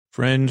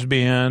Friends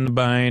beyond the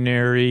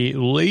binary,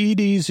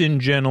 ladies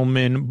and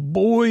gentlemen,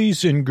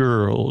 boys and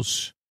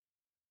girls.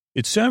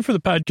 It's time for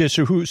the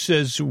podcaster who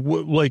says,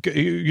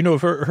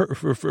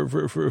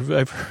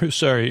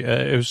 sorry,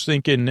 I was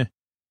thinking,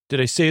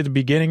 did I say the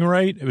beginning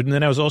right? And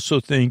then I was also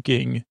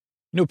thinking,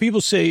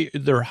 people say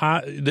they're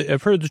hot.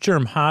 I've heard the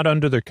term hot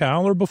under the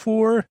collar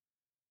before,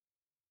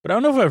 but I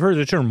don't know if I've heard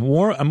the term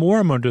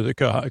warm under the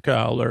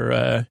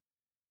collar.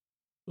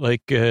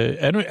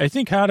 I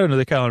think hot under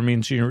the collar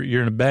means you're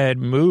in a bad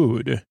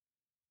mood.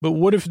 But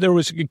what if there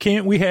was,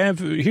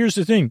 here's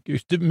the thing,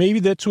 maybe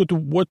that's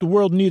what the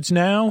world needs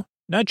now.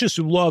 Not just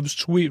love,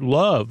 sweet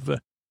love,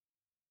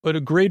 but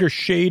a greater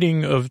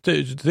shading of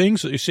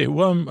things that you say,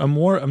 well,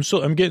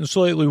 I'm getting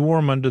slightly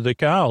warm under the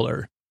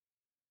collar.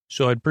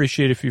 So I'd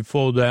appreciate if you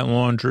fold that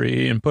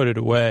laundry and put it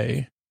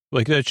away.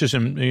 Like that's just,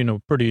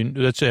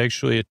 that's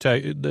actually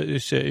they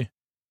say.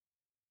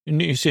 And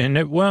you say,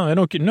 well,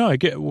 I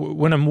get,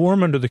 when I'm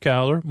warm under the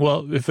collar,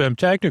 well, if I'm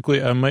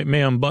technically, I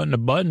may unbutton a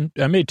button,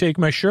 I may take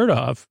my shirt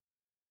off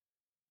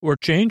or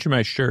change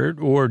my shirt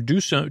or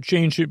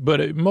change it.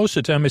 But most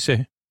of the time I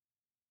say,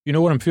 you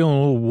know what, I'm feeling a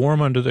little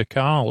warm under the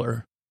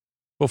collar.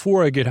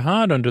 Before I get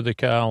hot under the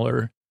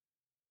collar,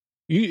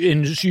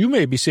 you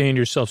may be saying to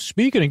yourself,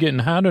 speaking of getting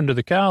hot under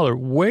the collar,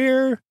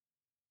 for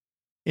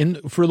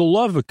the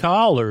love of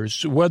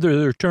collars, whether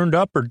they're turned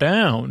up or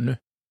down,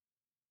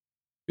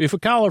 if a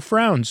collar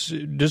frowns,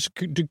 does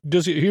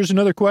it, here's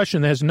another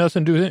question that has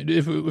nothing to do with it.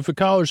 If a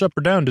collar's up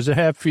or down, does it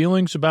have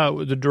feelings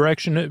about the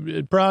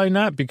direction? Probably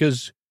not,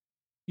 because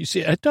you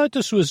see, I thought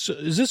is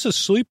this a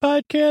sleep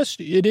podcast?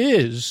 It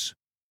is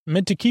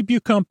meant to keep you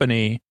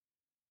company.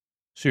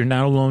 So you're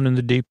not alone in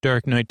the deep,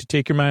 dark night, to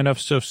take your mind off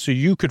stuff so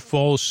you could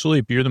fall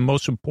asleep. You're the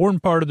most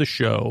important part of the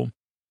show.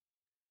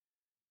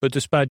 But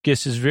this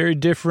podcast is very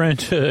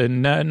different,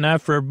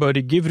 not for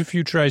everybody. Give it a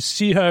few tries,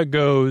 see how it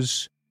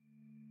goes.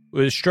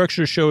 The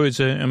structure of the show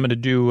is I'm going to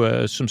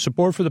do some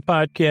support for the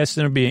podcast.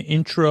 Then there'll be an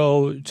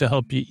intro to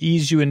help you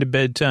ease you into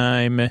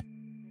bedtime. And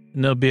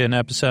there'll be an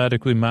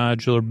episodically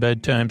modular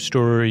bedtime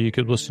story you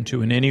could listen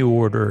to in any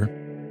order.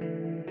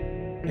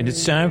 And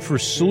it's time for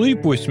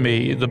Sleep With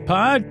Me, the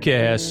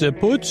podcast that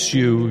puts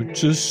you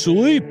to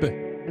sleep.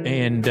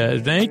 And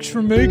thanks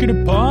for making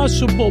it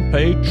possible,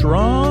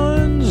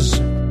 patrons.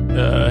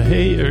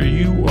 Hey, are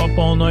you up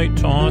all night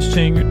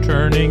tossing,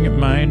 turning,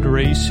 mind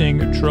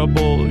racing,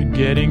 trouble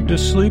getting to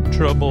sleep,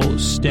 trouble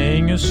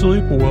staying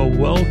asleep? Well,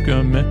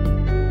 welcome.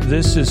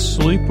 This is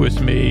Sleep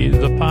With Me,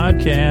 the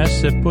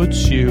podcast that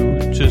puts you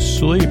to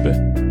sleep.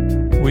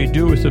 We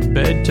do it with a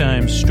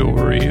bedtime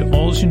story.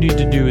 All you need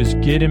to do is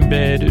get in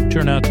bed,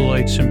 turn out the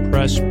lights, and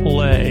press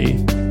play.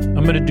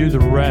 I'm going to do the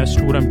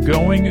rest. What I'm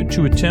going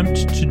to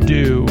attempt to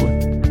do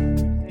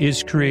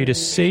is create a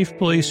safe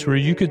place where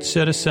you could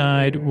set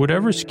aside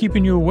whatever's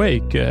keeping you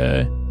awake,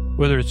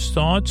 whether it's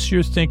thoughts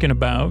you're thinking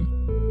about.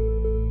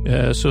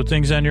 So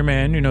things on your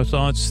mind,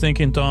 thoughts,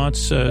 thinking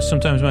thoughts.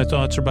 Sometimes my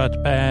thoughts are about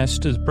the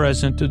past, the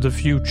present, the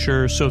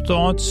future. So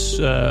thoughts,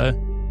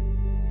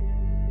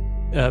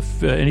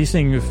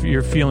 anything if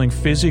you're feeling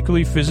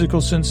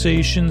physical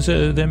sensations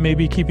that may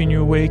be keeping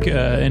you awake,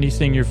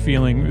 anything you're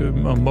feeling,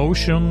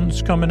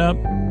 emotions coming up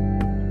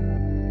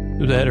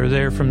that are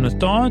there from the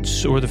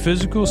thoughts or the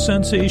physical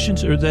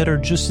sensations, or that are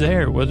just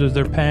there, whether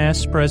they're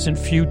past, present,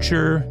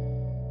 future.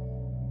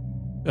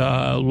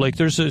 Like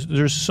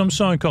there's some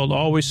song called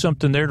 "Always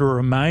Something There to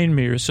Remind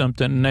Me" or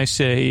something, and I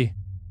say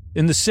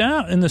in the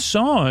song,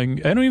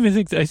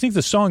 I think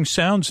the song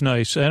sounds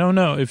nice. I don't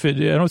know I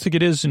don't think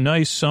it is a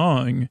nice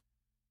song.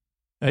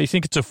 I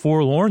think it's a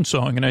forlorn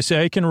song, and I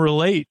say I can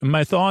relate.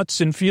 My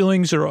thoughts and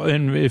feelings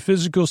and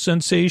physical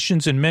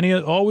sensations, and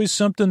always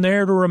something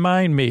there to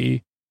remind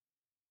me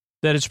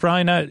that it's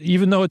probably not,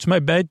 even though it's my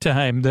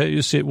bedtime, that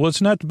you say, well,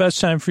 it's not the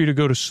best time for you to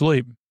go to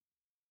sleep.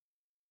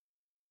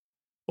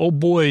 Oh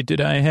boy,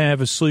 did I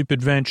have a sleep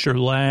adventure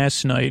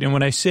last night. And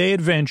when I say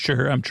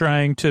adventure, I'm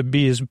trying to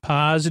be as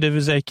positive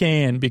as I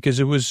can, because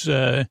it was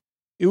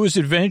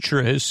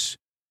adventurous,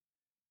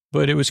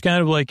 but it was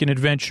kind of like an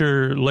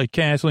adventure like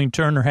Kathleen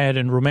Turner had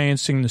in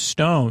Romancing the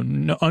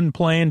Stone, an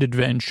unplanned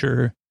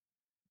adventure.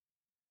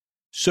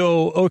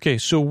 So, okay,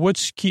 so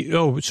whatever's keeping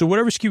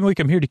you awake,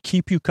 I'm here to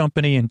keep you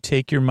company and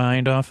take your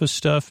mind off of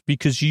stuff,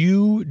 because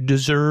you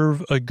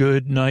deserve a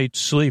good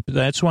night's sleep.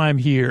 That's why I'm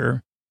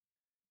here.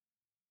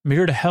 I'm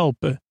here to help,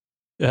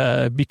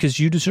 because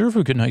you deserve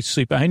a good night's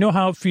sleep. I know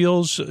how it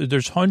feels.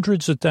 There's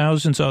hundreds of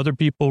thousands of other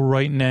people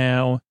right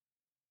now.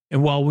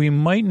 And while we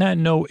might not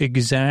know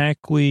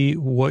exactly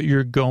what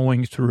you're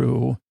going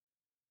through,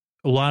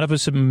 a lot of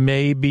us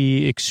may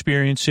be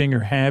experiencing or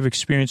have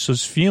experienced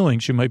those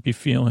feelings you might be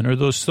feeling, or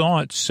those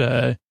thoughts,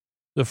 the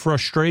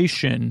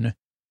frustration,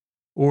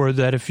 or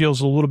that it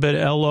feels a little bit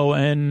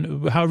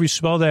LON, however you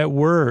spell that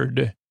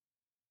word.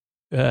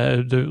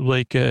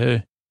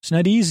 It's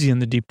not easy in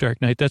the deep,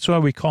 dark night. That's why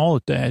we call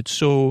it that.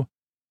 So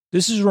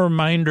this is a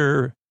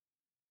reminder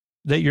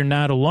that you're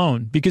not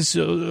alone, because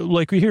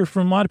like we hear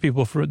from a lot of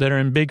people that are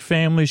in big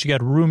families, you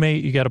got a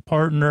roommate, you got a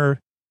partner,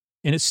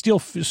 And it still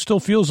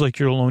feels like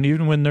you're alone,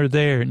 even when they're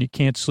there and you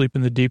can't sleep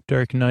in the deep,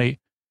 dark night.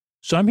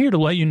 So I'm here to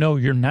let you know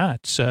you're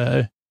not.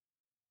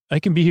 I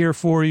can be here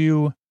for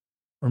you,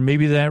 or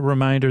maybe that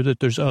reminder that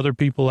there's other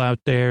people out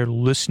there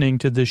listening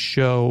to this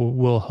show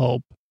will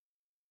help.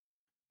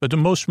 But the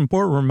most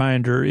important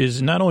reminder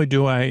is not only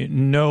do I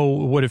know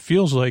what it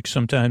feels like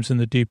sometimes in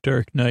the deep,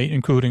 dark night,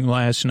 including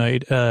last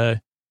night,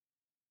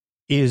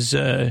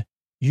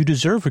 you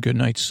deserve a good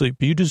night's sleep.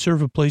 You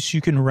deserve a place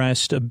you can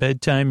rest, a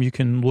bedtime you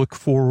can look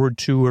forward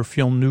to or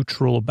feel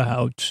neutral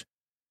about,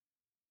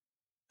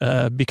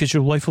 because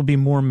your life will be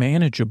more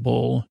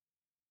manageable.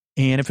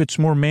 And if it's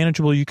more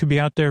manageable, you could be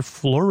out there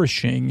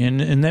flourishing,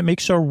 and that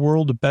makes our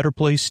world a better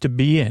place to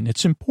be in.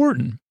 It's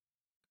important.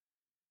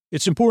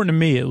 It's important to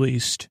me, at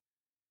least.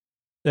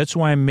 That's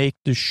why I make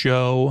the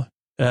show.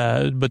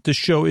 But this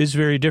show is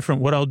very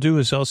different. What I'll do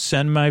is I'll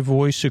send my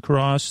voice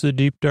across the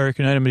deep, dark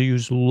night. I'm going to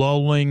use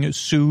lulling,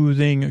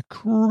 soothing,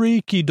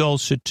 creaky,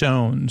 dulcet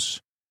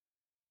tones,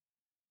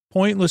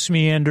 pointless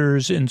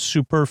meanders, and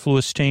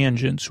superfluous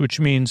tangents, which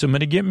means I'm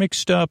going to get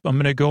mixed up. I'm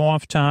going to go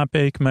off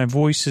topic. My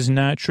voice is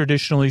not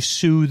traditionally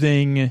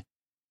soothing.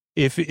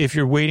 If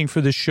you're waiting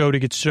for the show to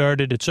get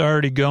started, it's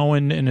already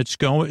going, and it's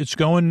always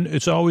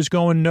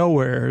going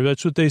nowhere.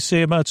 That's what they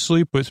say about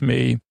Sleep With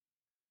Me,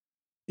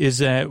 is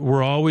that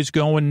we're always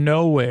going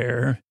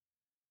nowhere.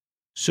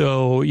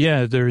 So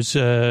yeah, there's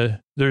that.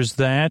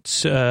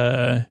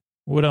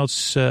 What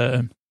else?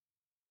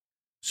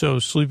 So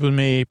Sleep With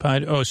Me,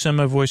 send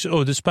my voice.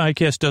 Oh, this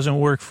podcast doesn't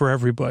work for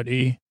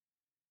everybody.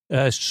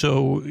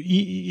 So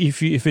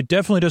if it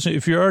definitely doesn't,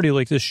 if you're already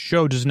like, this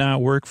show does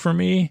not work for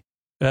me,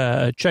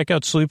 check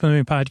out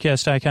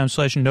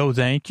sleepwithmepodcast.com/no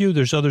thank you.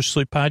 There's other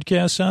sleep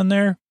podcasts on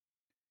there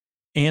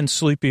and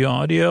sleepy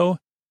audio,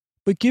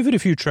 but give it a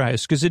few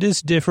tries because it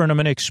is different. I'm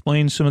going to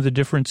explain some of the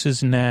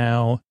differences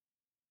now.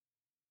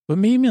 But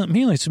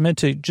mainly it's meant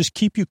to just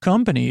keep you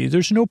company.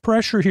 There's no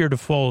pressure here to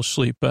fall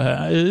asleep.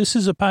 This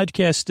is a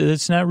podcast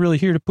that's not really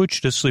here to put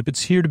you to sleep.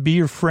 It's here to be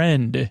your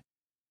friend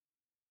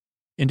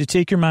and to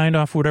take your mind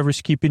off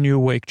whatever's keeping you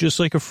awake, just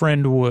like a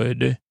friend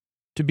would.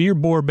 To be your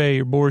boar bae,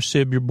 your boar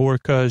sib, your boar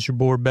cuz, your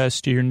boar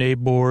bestie, your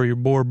neighbor, your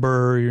boar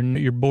burr,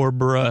 your boar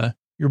bruh,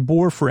 your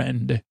boar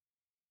friend.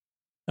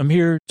 I'm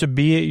here to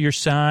be at your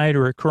side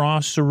or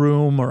across the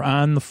room or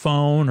on the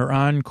phone or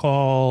on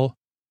call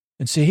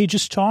and say, hey,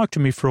 just talk to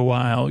me for a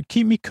while.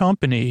 Keep me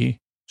company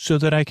so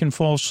that I can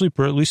fall asleep,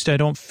 or at least I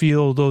don't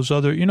feel those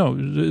other, be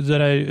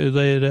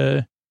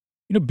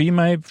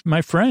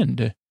my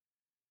friend.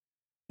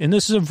 And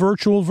this is a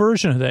virtual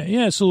version of that.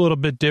 Yeah, it's a little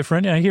bit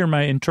different. I hear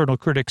my internal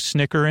critic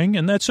snickering,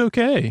 and that's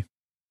okay.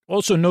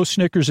 Also, no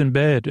Snickers in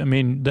bed. I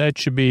mean, that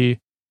should be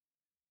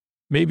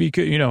maybe,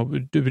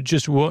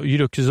 just,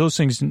 because those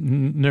things,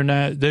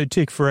 they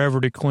take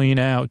forever to clean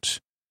out,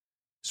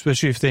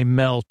 especially if they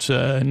melt.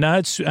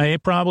 I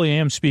probably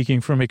am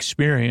speaking from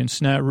experience.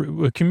 Can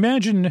you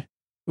imagine?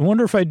 I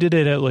wonder if I did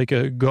it at like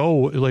a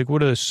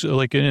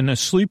in a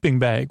sleeping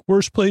bag.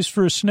 Worst place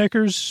for a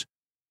Snickers?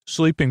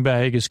 Sleeping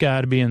bag has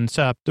got to be in the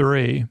top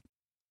 3.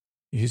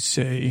 You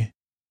say,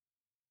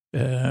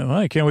 well,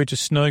 I can't wait to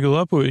snuggle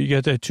up with you. You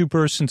got that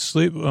 2-person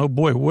sleep. Oh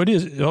boy, what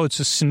is it? Oh, it's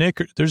a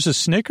Snickers. There's a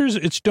Snickers?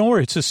 Don't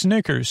worry, it's a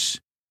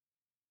Snickers.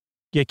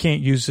 Yeah,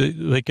 can't use it.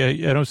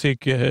 I don't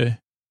think,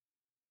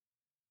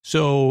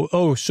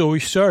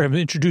 sorry, I'm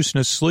introducing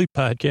a sleep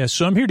podcast.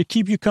 So I'm here to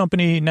keep you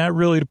company, not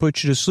really to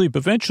put you to sleep.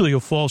 Eventually you'll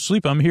fall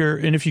asleep. I'm here.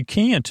 And if you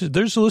can't,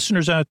 there's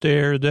listeners out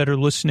there that are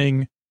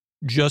listening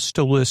just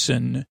to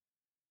listen.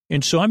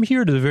 And so I'm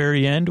here to the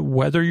very end,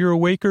 whether you're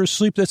awake or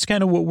asleep. That's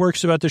kind of what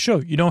works about the show.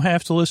 You don't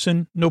have to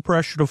listen. No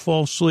pressure to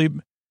fall asleep.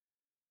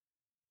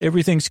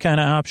 Everything's kind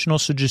of optional.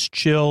 So just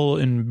chill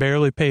and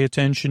barely pay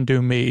attention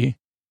to me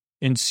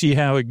and see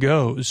how it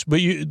goes. But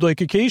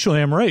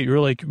occasionally I'm right. You're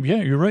like,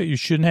 yeah, you're right. You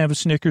shouldn't have a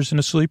Snickers in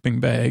a sleeping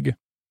bag.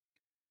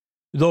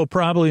 Though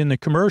probably in the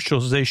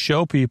commercials, they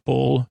show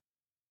people,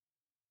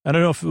 I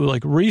don't know if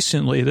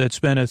recently that's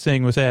been a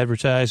thing with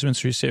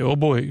advertisements where you say, oh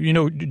boy,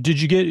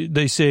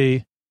 they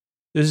say,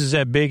 this is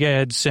at Big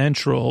Ad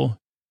Central.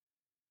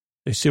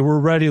 They say, we're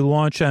ready to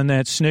launch on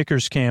that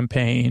Snickers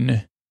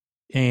campaign.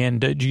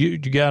 And you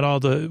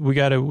got we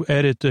got to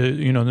edit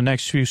the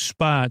next few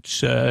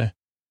spots.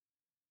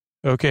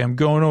 Okay, I'm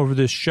going over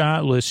this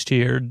shot list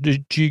here.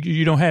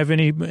 You don't have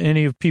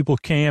any of people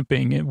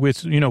camping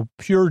with,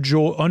 pure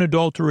joy,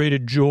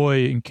 unadulterated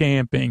joy in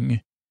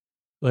camping,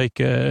 like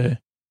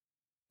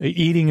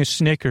eating a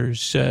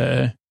Snickers.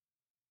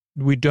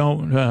 We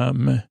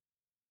don't,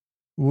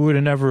 we would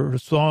have never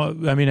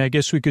thought. I mean, I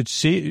guess we could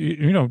see,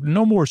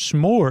 no more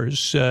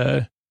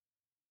s'mores.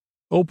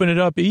 Open it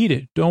up, eat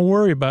it. Don't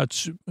worry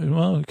about,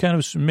 kind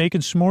of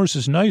making s'mores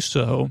is nice,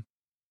 though.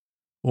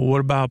 Well,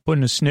 what about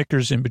putting a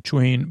Snickers in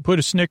between? Put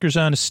a Snickers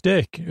on a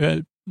stick.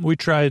 We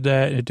tried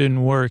that. It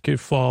didn't work. It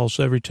falls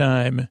every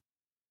time.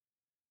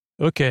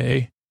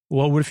 Okay.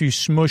 Well, what if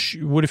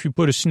you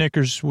put a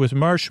Snickers with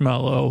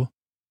marshmallow?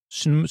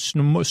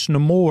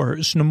 S'mores.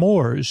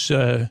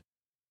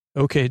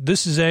 Okay,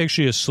 this is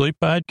actually a sleep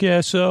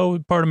podcast, so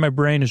part of my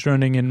brain is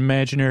running an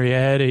imaginary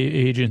ad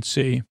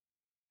agency.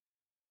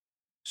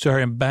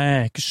 Sorry, I'm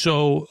back.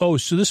 So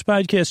this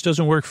podcast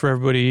doesn't work for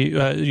everybody.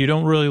 You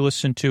don't really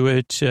listen to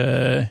it.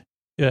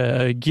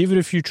 Give it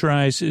a few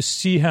tries,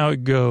 see how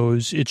it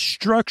goes. It's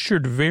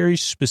structured very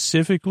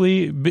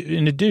specifically,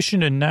 in addition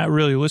to not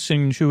really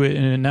listening to it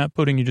and not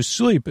putting you to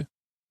sleep.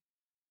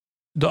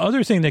 The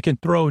other thing that can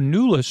throw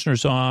new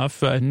listeners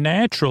off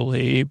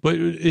naturally, but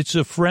it's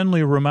a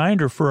friendly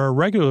reminder for our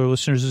regular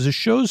listeners, is the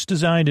show's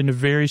designed in a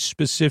very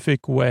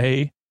specific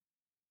way.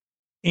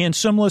 And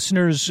some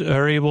listeners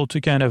are able to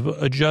kind of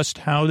adjust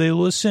how they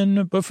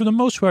listen. But for the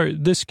most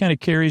part, this kind of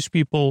carries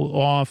people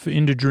off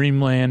into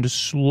dreamland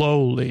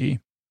slowly.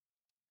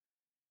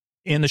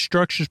 And the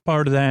structure's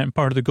part of that and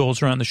part of the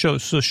goals around the show.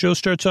 So the show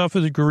starts off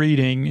with a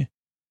greeting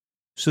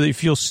so that you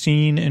feel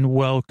seen and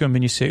welcome.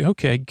 And you say,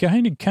 okay, I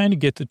kind of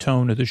get the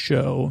tone of the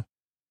show.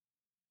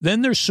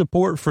 Then there's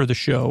support for the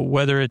show,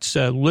 whether it's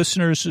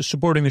listeners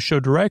supporting the show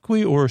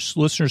directly or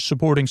listeners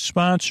supporting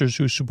sponsors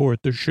who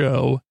support the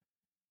show.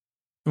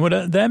 And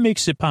what that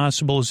makes it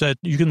possible is that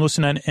you can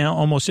listen on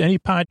almost any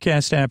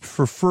podcast app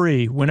for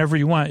free whenever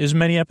you want, as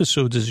many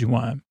episodes as you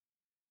want.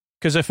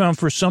 Because I found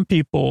for some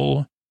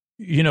people,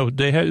 you know,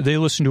 they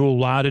listen to a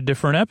lot of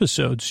different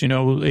episodes, you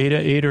know,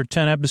 8 or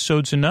 10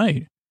 episodes a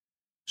night.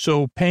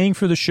 So paying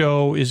for the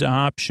show is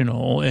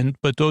optional,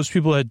 but those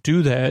people that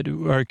do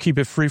that keep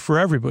it free for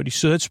everybody.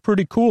 So that's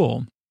pretty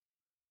cool.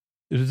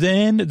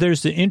 Then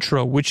there's the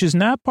intro, which is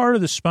not part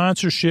of the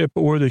sponsorship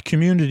or the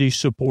community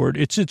support.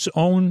 It's its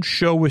own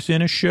show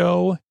within a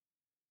show.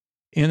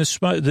 And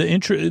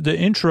the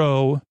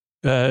intro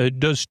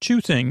does two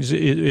things.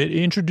 It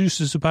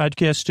introduces the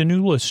podcast to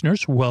new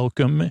listeners.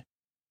 Welcome.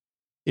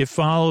 It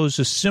follows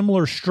a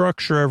similar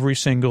structure every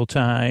single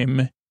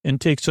time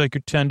and takes like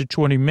 10 to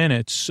 20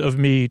 minutes of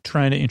me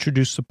trying to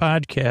introduce the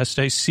podcast.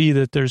 I see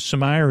that there's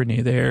some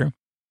irony there.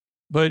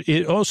 But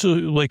it also,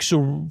 like,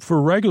 so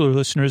for regular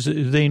listeners,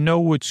 they know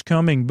what's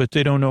coming, but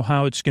they don't know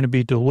how it's going to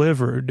be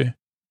delivered.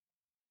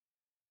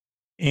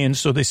 And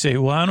so they say,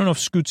 well, I don't know if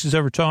Scoots has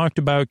ever talked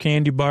about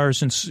candy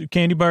bars and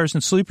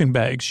sleeping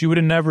bags. You would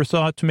have never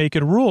thought to make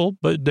it a rule,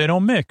 but they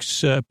don't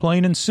mix,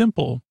 plain and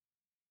simple.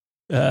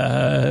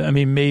 I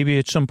mean, maybe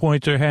at some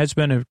point there has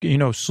been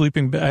a,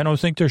 sleeping bag. I don't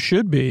think there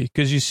should be,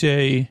 because you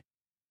say,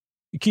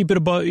 keep it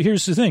above.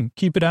 Here's the thing.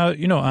 Keep it out,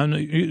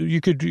 you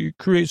could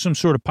create some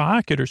sort of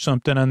pocket or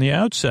something on the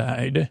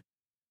outside.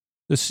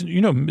 This,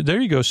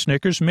 there you go,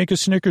 Snickers. Make a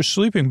Snickers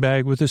sleeping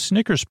bag with a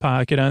Snickers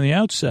pocket on the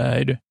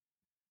outside.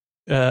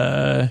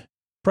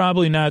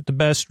 Probably not the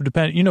best,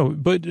 but you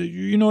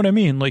know what I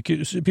mean? Like,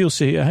 people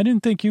say, I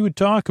didn't think you would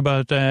talk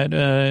about that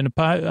in a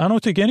pot. I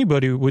don't think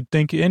anybody would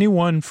think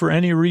anyone for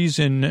any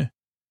reason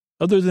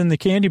other than the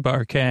Candy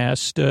Bar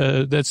Cast.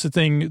 That's the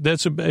thing.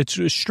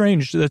 It's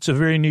strange. That's a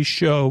very niche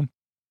show.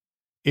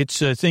 It's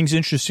things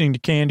interesting to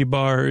candy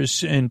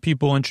bars and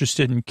people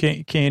interested in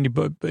candy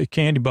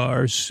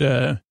bars.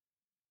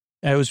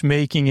 I was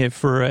making it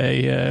for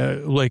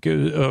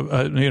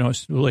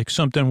like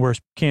something where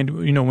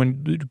candy,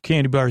 when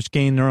candy bars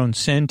gain their own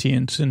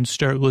sentience and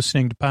start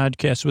listening to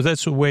podcasts. But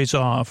that's a ways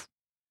off.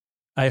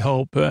 I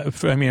hope.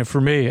 For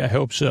me, I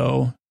hope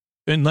so.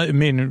 And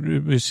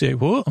we say,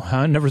 well,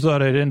 I never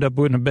thought I'd end up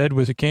in a bed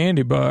with a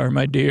candy bar,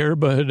 my dear,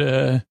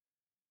 but.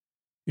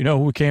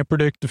 We can't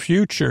predict the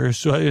future,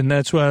 and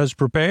that's why I was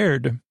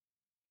prepared.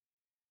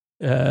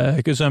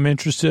 Because I'm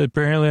interested.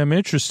 Apparently, I'm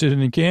interested in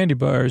the candy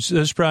bars.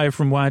 That's probably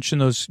from watching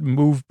those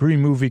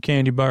pre-movie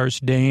candy bars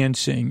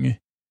dancing.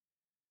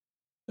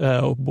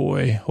 Oh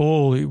boy,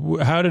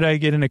 how did I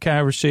get in a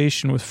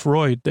conversation with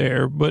Freud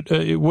there? But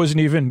it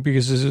wasn't even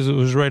because it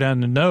was right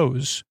on the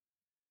nose.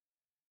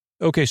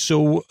 Okay,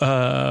 so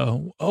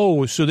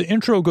so the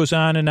intro goes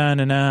on and on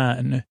and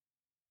on.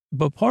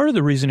 But part of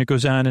the reason it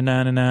goes on and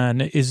on and on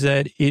is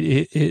that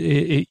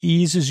it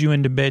eases you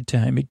into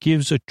bedtime. It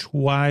gives a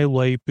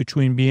twilight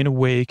between being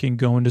awake and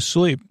going to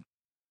sleep.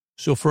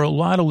 So for a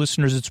lot of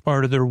listeners, it's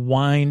part of their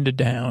wind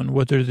down,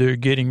 whether they're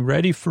getting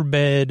ready for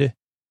bed,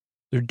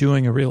 they're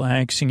doing a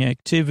relaxing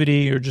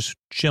activity, or just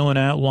chilling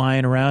out,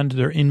 lying around.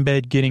 They're in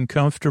bed getting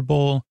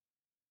comfortable.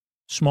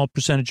 Small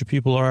percentage of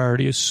people are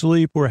already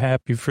asleep. We're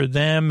happy for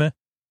them.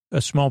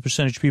 A small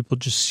percentage of people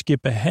just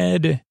skip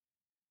ahead.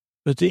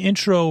 But the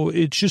intro,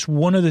 it's just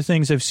one of the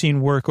things I've seen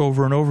work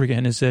over and over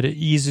again is that it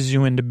eases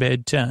you into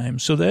bedtime.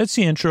 So that's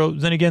the intro.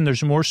 Then again,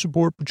 there's more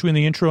support between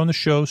the intro and the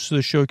show, so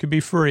the show could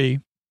be free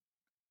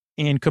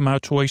and come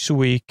out twice a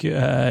week.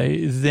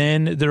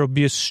 Then there'll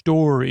be a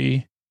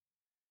story.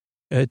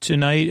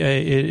 Tonight,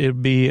 it'll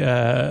be,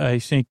 I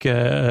think,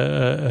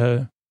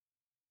 tonight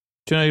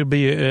will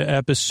be an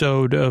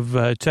episode of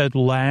Ted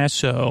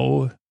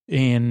Lasso,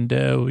 and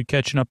we're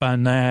catching up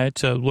on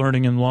that,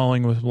 learning and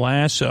lulling with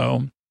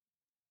Lasso.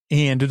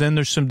 And then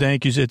there's some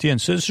thank yous at the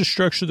end. So that's the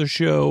structure of the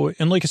show.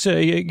 And like I said,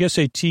 I guess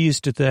I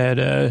teased at that.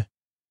 I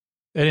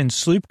didn't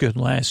sleep good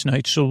last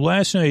night. So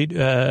last night,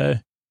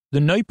 the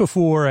night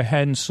before, I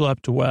hadn't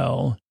slept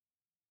well.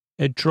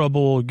 Had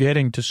trouble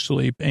getting to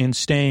sleep and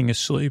staying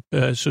asleep.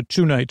 So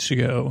 2 nights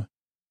ago.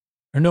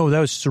 Or no, that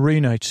was 3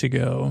 nights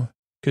ago.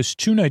 because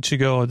 2 nights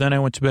ago, then I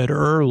went to bed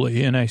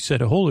early, and I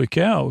said, holy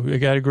cow, I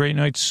got a great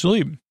night's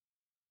sleep.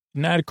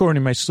 Not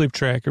according to my sleep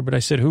tracker, but I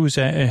said, who's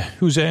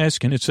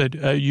asking? It said,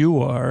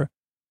 you are.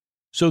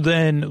 So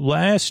then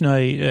last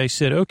night, I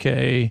said,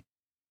 okay,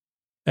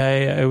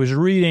 I was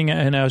reading,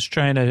 and I was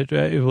trying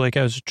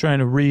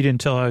to read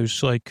until I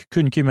was like,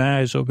 couldn't keep my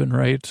eyes open,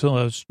 right?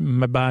 Until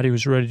my body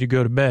was ready to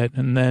go to bed.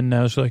 And then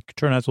I was like,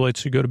 turn out the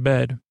lights to go to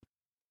bed.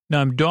 Now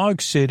I'm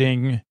dog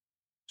sitting.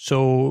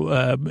 So,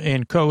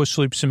 and Koa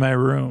sleeps in my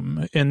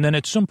room. And then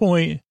at some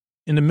point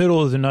in the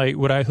middle of the night,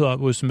 what I thought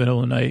was the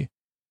middle of the night,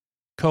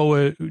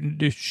 Koa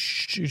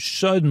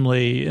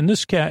suddenly, and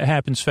this cat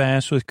happens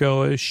fast with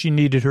Koa, she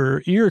needed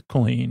her ear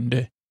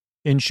cleaned.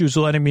 And she was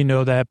letting me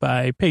know that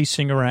by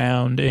pacing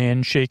around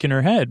and shaking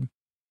her head.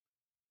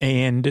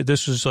 And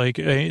this was like,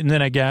 and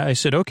then I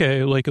said,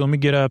 okay, like, let me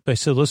get up. I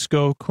said, let's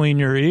go clean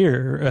your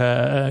ear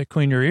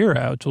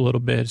out a little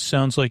bit. It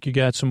sounds like you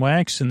got some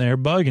wax in there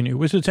bugging you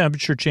with the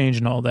temperature change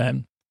and all that.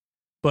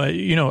 But,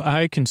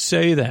 I can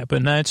say that,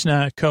 but that's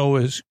not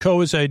Koa's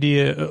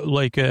idea.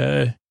 Like,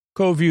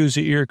 Koa views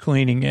the ear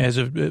cleaning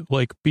as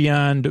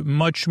beyond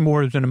much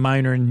more than a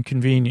minor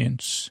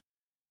inconvenience,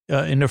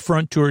 an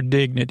affront to her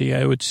dignity,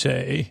 I would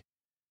say.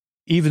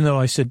 Even though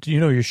I said,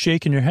 you're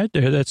shaking your head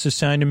there, that's a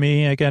sign to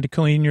me I got to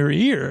clean your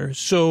ear.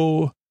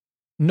 So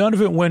none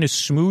of it went as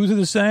smooth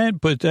as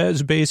that, but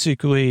that's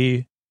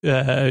basically,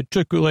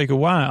 took like a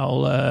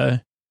while.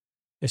 I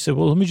said,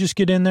 well, let me just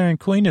get in there and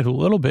clean it a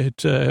little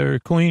bit, or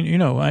clean,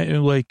 let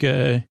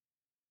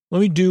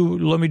me do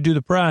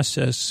the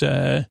process,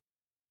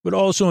 but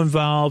also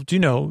involved,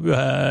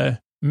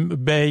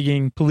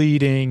 begging,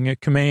 pleading,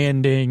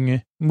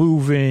 commanding,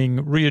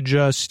 moving,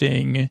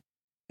 readjusting.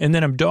 And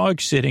then I'm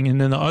dog sitting,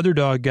 and then the other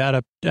dog got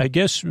up, I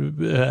guess,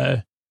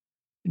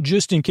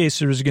 just in case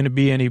there was going to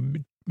be any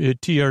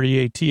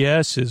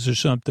TREATSs or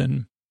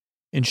something.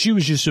 And she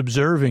was just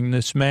observing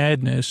this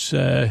madness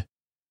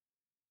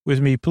with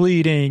me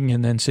pleading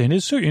and then saying,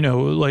 it's,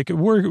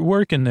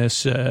 working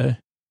this.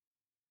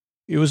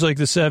 It was like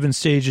the 7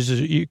 stages of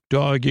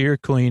dog ear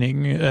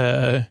cleaning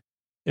at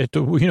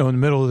the, in the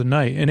middle of the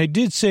night. And I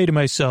did say to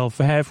myself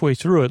halfway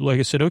through it, like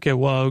I said, okay,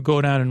 well, I'll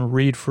go down and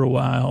read for a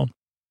while.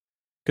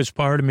 Because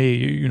part of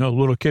me,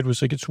 little kid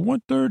was like, it's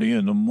 1:30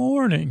 in the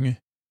morning.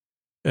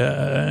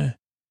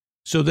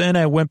 So then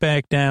I went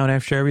back down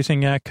after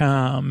everything got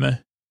calm,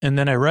 and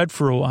then I read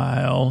for a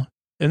while.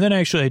 And then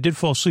actually I did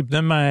fall asleep.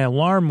 Then my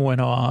alarm went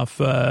off,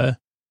 and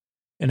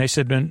I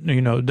said,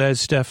 I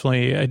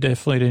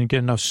definitely didn't get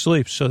enough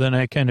sleep. So then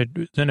I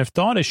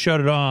thought I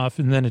shut it off,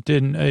 and then it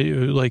didn't,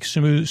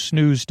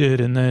 snoozed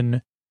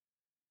it,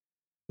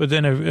 but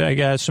then I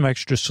got some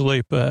extra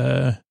sleep.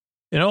 It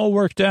all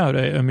worked out.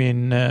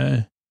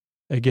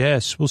 I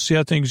guess we'll see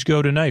how things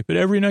go tonight, but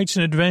every night's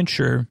an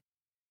adventure.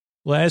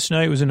 Last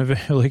night was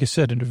like I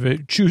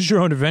said, choose your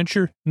own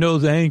adventure. No,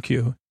 thank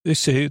you. They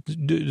say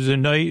the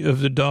night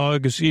of the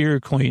dog's ear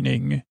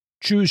cleaning.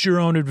 Choose your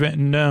own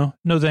adventure.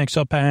 No, thanks.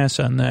 I'll pass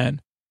on that.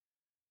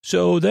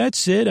 So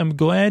that's it. I'm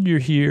glad you're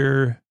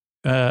here.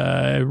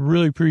 I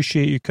really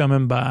appreciate you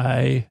coming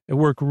by. I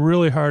work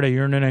really hard. I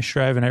earn and I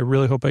strive, and I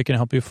really hope I can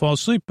help you fall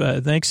asleep.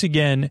 Thanks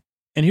again.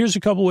 And here's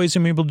a couple ways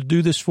I'm able to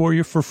do this for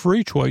you for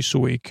free twice a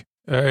week.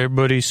 All right,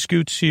 everybody,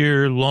 Scoots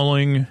here,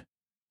 lulling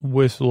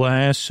with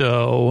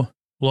Lasso,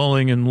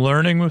 lulling and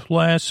learning with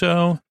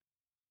Lasso.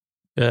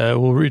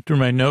 We'll read through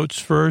my notes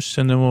first,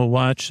 and then we'll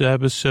watch the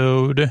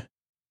episode,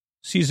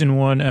 Season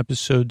 1,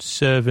 Episode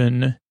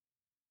 7.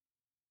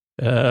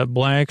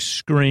 Black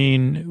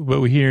screen,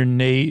 but we hear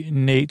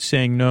Nate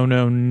saying, no,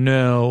 no,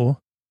 no.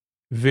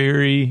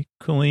 Very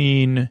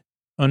clean,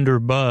 under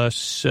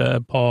bus,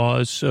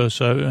 pause. So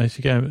I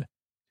think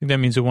that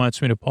means it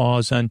wants me to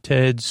pause on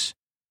Ted's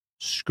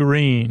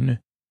screen.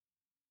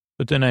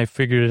 But then I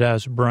figured it out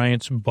as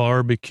Bryant's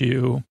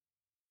barbecue.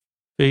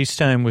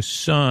 FaceTime with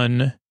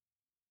son.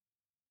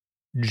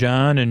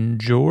 John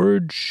and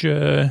George.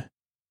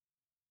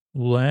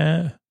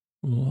 Lax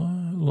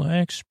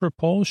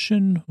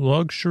propulsion.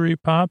 Luxury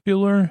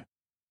popular.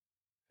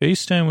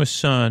 FaceTime with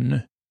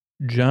son.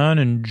 John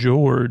and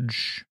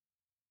George.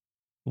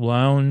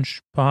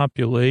 Lounge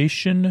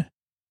population.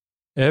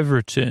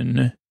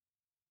 Everton.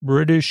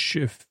 British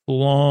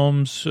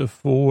flams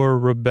for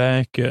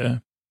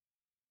Rebecca.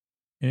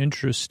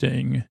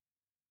 Interesting.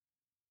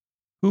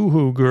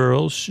 Hoo-hoo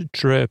girls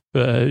trip.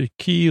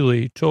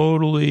 Keely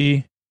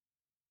totally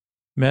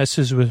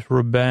messes with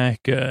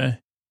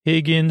Rebecca.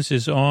 Higgins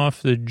is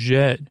off the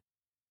jet.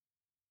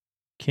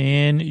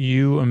 Can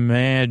you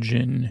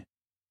imagine?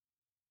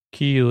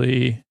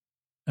 Keely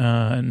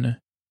says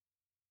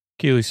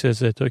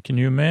that. Can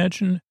you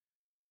imagine?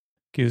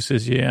 Keely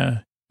says,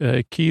 yeah.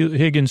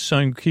 Higgins'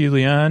 son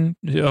Keely on.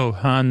 Oh,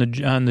 on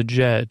the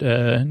jet.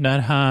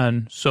 Not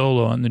Han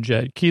Solo on the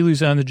jet.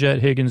 Keely's on the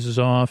jet. Higgins is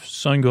off.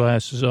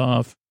 Sunglasses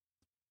off.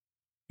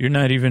 You're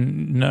not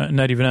even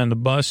on the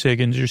bus,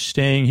 Higgins. You're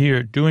staying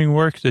here, doing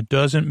work that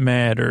doesn't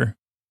matter.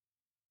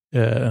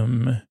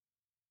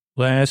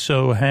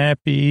 Lasso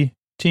happy.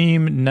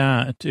 Team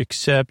not,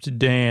 except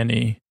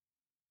Danny.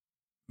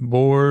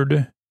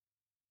 Bored.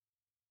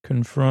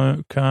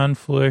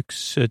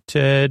 conflicts,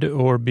 Ted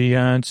or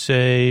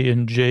Beyonce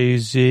and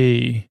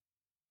Jay-Z.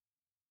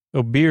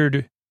 Oh,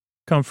 Beard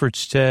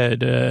comforts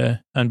Ted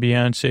on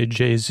Beyonce,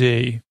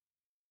 Jay-Z,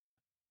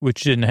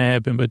 which didn't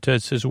happen. But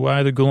Ted says,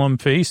 why the glum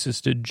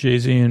faces? Did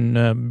Jay-Z and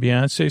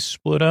Beyonce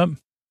split up?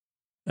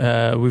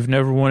 We've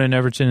never won in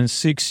Everton in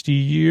 60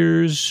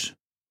 years.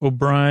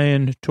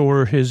 O'Brien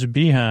tore his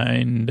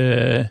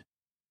behind.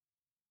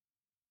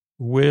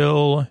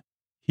 Will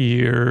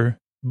here.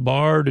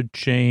 Bar to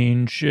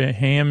change.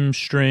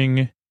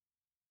 Hamstring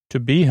to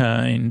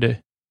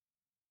behind.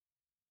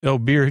 Oh,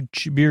 Beard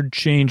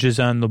changes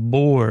on the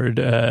board.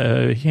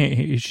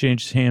 He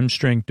changes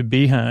hamstring to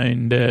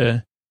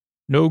behind.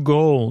 No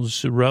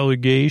goals.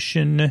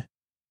 Relegation.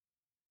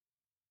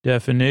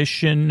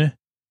 Definition.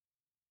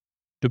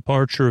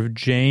 Departure of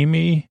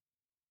Jamie.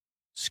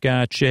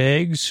 Scotch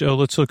eggs. Oh,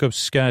 let's look up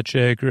Scotch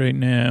egg right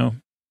now.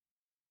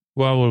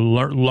 While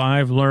we're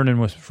live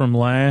learning from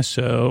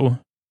Lasso.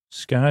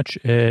 Scotch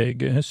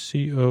egg.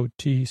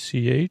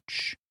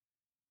 SCOTCH.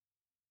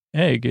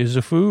 Egg is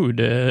a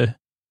food.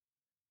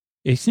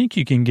 I think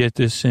you can get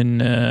this in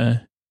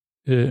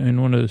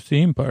one of the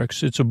theme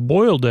parks. It's a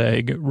boiled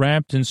egg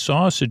wrapped in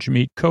sausage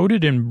meat,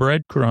 coated in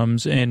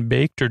breadcrumbs, and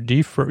baked or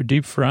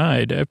deep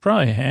fried. I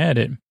probably had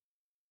it.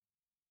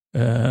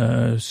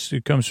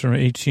 It comes from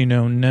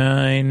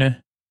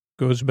 1809,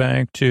 goes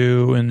back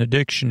to in the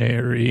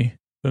dictionary,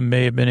 but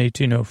may have been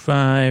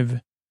 1805.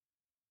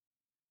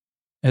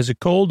 As a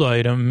cold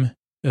item,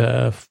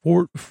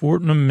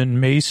 Fortnum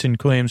and Mason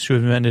claims to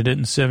have invented it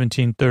in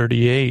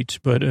 1738,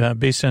 but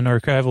based on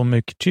archival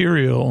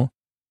material,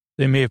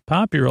 they may have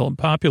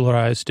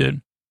popularized it.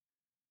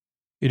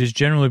 It is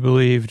generally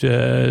believed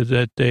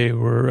that they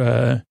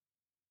were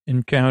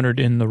encountered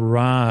in the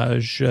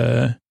Raj,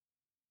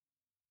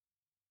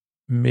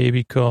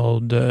 maybe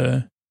called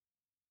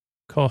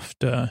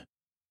kofta,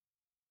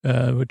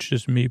 which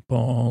is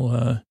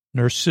meatball,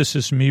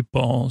 Narcissus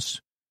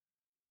meatballs.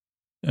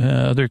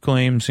 Other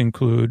claims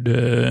include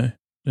the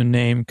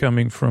name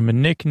coming from a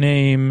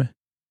nickname,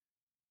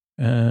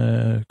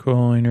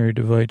 culinary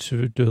delights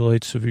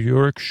of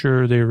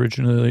Yorkshire. They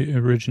originally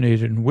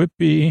originated in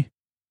Whitby.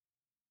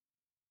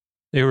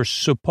 They were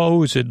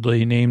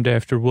supposedly named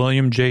after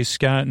William J.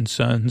 Scott and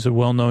Sons, a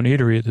well-known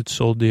eatery that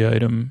sold the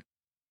item.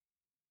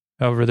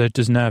 However, that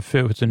does not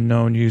fit with the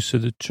known use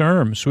of the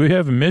term. So we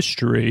have a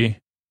mystery.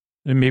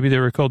 And maybe they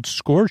were called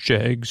scorch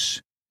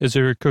eggs as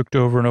they were cooked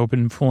over an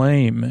open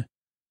flame.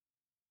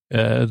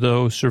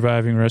 Though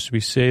surviving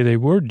recipes say they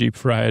were deep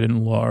fried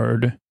in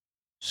lard.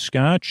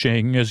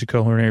 Scotching as a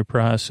culinary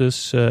process.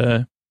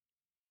 So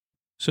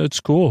it's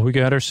cool. We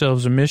got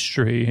ourselves a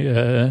mystery.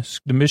 The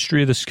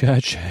mystery of the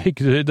Scotch egg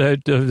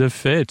that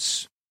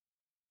fits.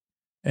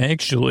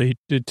 Actually,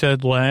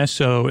 Ted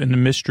Lasso and the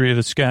mystery of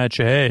the Scotch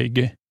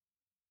egg.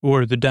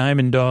 Or the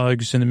Diamond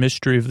Dogs and the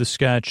mystery of the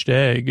Scotched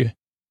egg.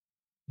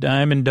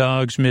 Diamond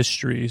Dogs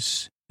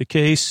Mysteries. The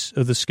case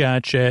of the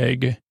Scotch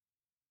egg.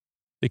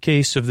 The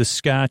case of the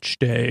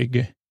Scotched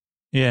egg.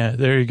 Yeah,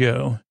 there you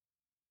go.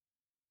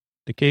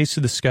 The case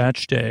of the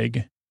Scotched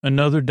egg.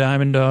 Another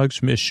Diamond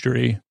Dogs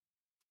mystery.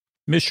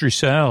 Mystery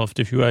solved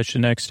if you watch the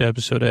next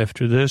episode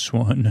after this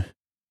one.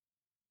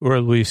 Or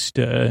at least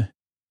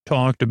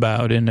talked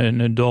about in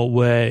an adult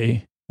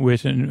way.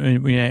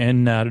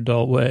 And not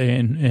adult way,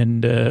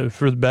 and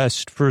for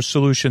a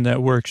solution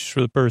that works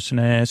for the person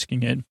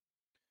asking it.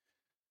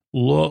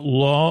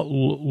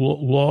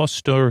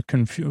 Lost or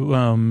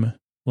confused.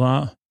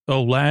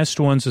 Last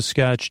one's a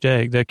Scotched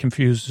egg that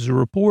confuses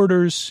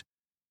reporters.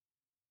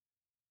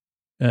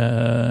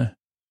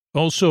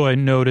 Also, I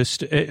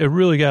noticed it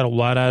really got a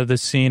lot out of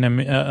this scene. I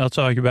mean, I'll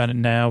talk about it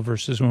now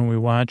versus when we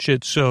watch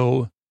it.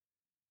 So.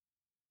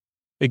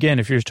 Again,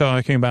 if you're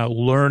talking about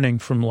learning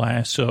from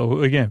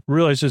Lasso, again,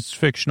 realize it's a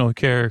fictional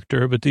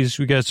character, but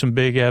we got some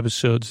big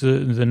episodes.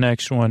 The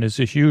next one is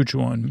a huge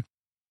one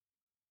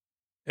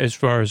as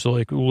far as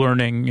like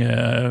learning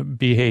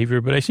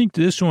behavior. But I think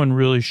this one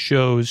really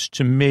shows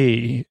to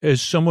me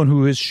as someone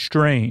who is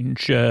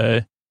strange,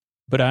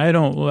 but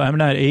I'm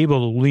not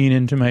able to lean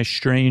into my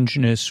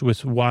strangeness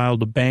with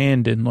wild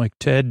abandon like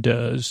Ted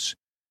does,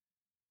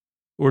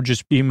 or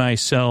just be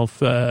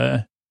myself,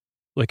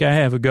 like I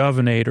have a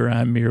governor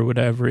on me or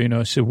whatever,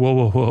 I said,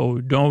 whoa,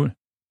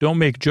 don't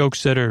make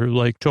jokes that are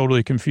like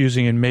totally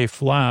confusing and may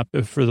flop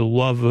for the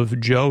love of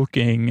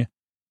joking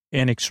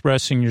and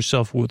expressing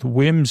yourself with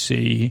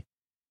whimsy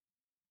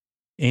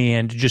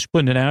and just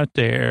putting it out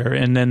there,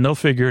 and then they'll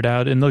figure it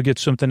out and they'll get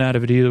something out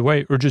of it either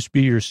way, or just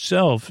be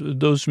yourself.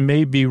 Those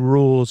may be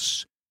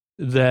rules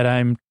that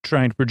I'm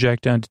trying to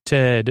project onto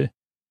Ted,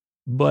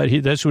 but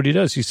that's what he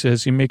does. He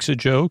says he makes a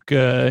joke,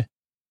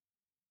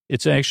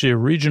 it's actually a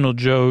regional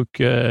joke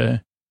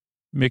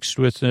mixed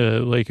with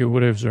like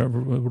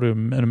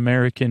an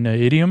American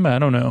idiom. I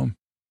don't know.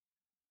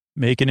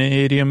 Making an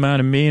idiom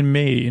out of me and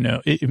me,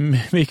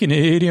 making an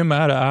idiom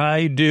out of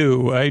I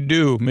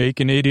do. Make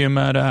an idiom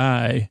out of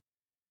I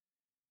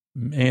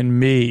and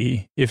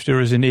me. If there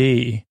was an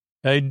E,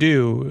 I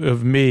do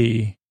of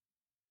me.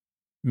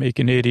 Make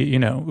an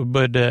idiot,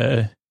 but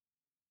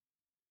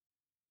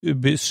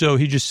So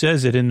he just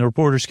says it, and the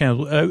reporters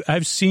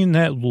I've seen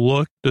that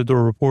look that the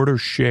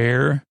reporters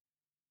share.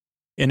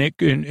 And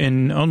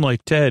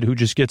unlike Ted, who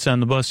just gets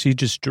on the bus, he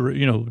just,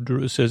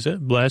 says,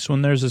 last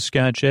one, there's a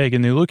Scotch egg.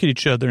 And they look at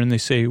each other and they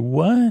say,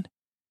 what?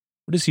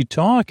 What is he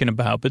talking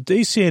about? But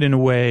they say it in a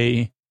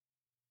way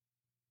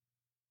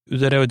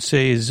that I would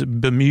say is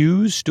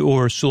bemused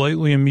or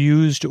slightly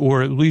amused,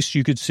 or at least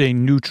you could say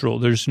neutral.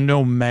 There's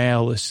no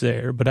malice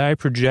there. But I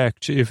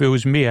project, if it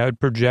was me, I would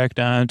project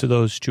onto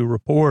those two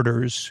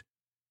reporters,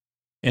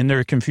 and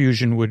their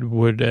confusion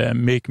would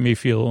make me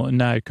feel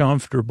not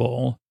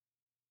comfortable.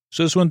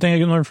 So that's one thing I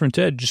can learn from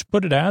Ted. Just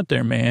put it out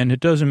there, man. It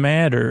doesn't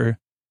matter.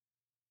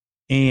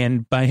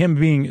 And by him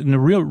being, the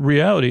real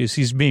reality is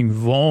he's being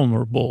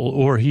vulnerable,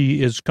 or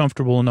he is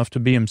comfortable enough to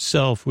be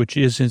himself, which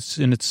is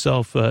in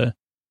itself a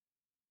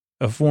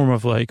form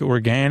of like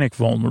organic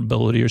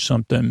vulnerability or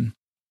something.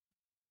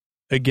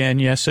 Again,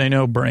 yes, I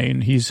know,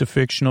 Brain, he's a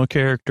fictional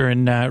character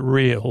and not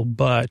real,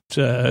 but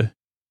the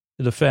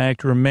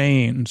fact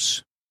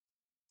remains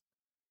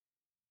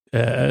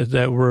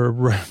that we're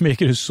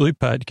making a sleep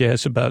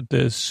podcast about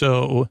this.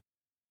 So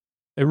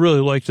I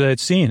really liked that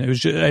scene. It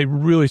was just, I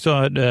really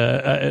thought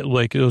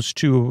like those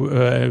two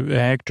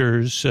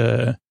actors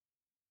that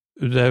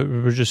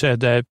were just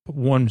had that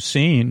one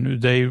scene,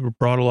 they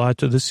brought a lot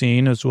to the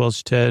scene, as well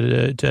as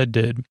Ted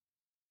did.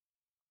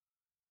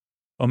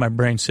 Oh, my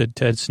brain said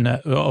Ted's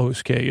not. Oh,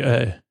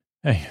 okay.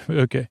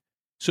 Okay.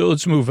 So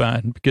let's move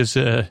on, because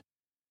are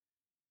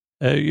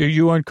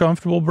you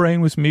uncomfortable,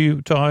 Brain, with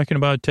me talking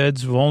about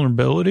Ted's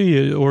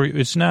vulnerability? Or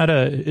it's not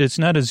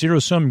a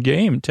zero-sum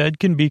game. Ted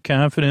can be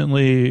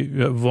confidently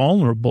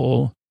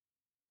vulnerable,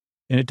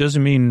 and it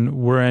doesn't mean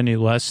we're any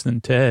less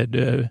than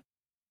Ted.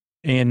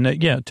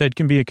 Ted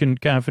can be a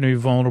confidently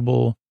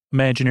vulnerable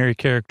imaginary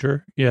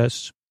character.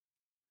 Yes.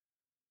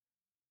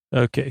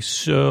 Okay,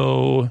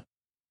 so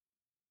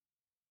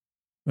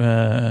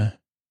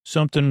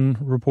something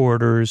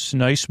reporters,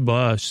 nice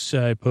bus,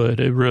 I put.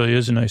 It really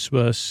is a nice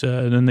bus.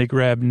 Then they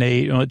grab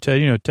Nate.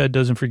 Ted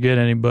doesn't forget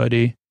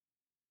anybody.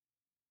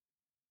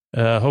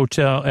 At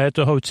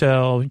the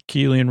hotel,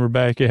 Keely and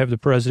Rebecca have the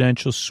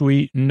presidential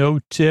suite. No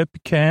tip,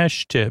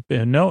 cash tip,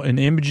 and an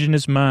image in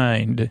his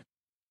mind.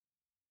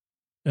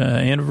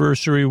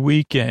 Anniversary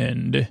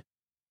weekend.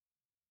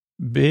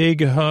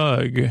 Big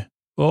hug.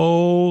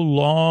 Oh,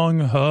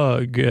 long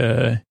hug.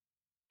 I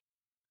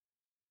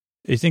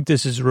think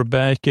this is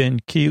Rebecca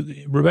and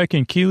Keely. Rebecca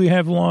and Keely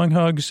have long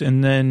hugs,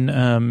 and then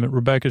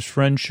Rebecca's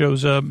friend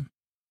shows up.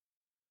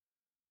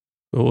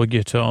 But we'll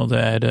get to all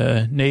that.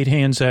 Nate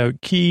hands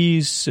out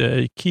keys.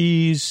 He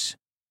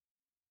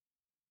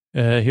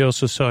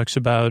also talks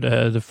about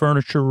the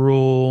furniture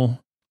rule.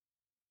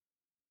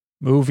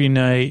 Movie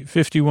night,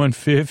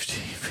 5150,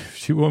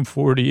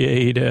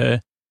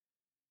 5148.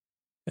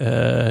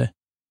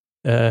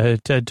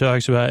 Ted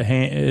talks about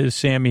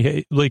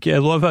Sammy. Like, I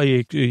love how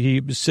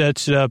he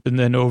sets it up and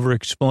then over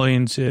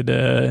explains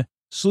it.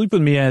 Sleep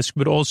with me-esque,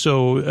 but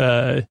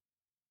also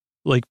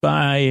like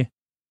by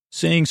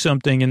saying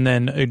something and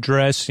then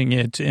addressing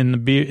it,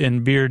 and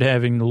Beard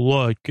having the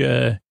look.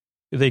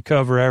 They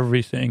cover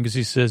everything, because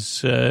he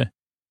says,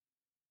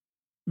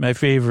 my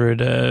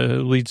favorite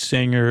lead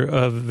singer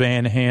of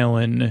Van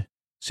Halen,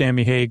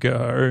 Sammy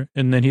Hagar,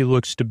 and then he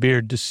looks to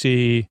Beard to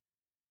see,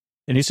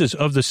 and he says,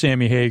 of the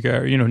Sammy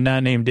Hagar,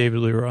 not named David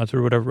Lee Roth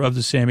or whatever, of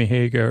the Sammy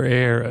Hagar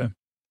era.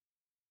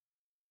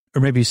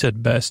 Or maybe he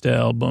said best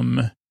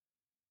album.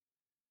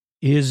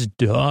 Is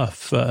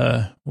Duff.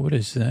 What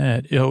is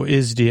that? Oh,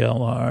 is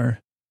DLR.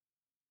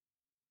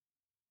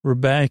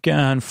 Rebecca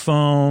on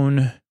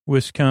phone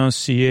with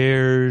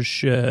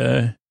concierge.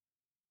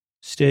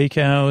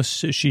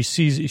 Steakhouse.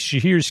 She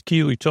hears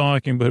Keely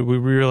talking, but we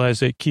realize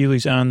that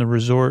Keely's on the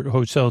resort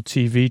hotel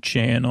TV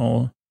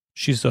channel.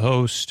 She's the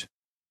host.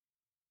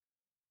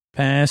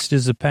 Past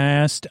is the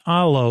past.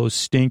 Aloe,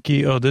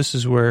 Stinky. Oh, this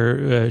is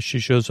where she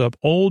shows up.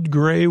 Old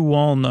gray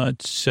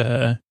walnuts.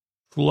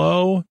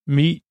 Flo,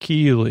 meet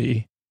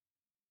Keely.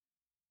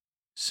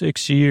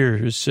 6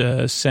 years.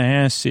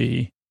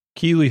 Sassy.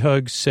 Keely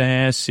hugs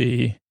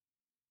Sassy.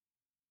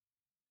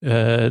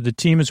 The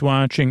team is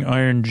watching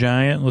Iron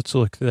Giant. Let's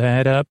look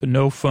that up.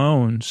 No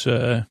phones.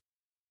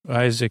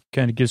 Isaac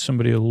kind of gives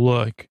somebody a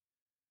look.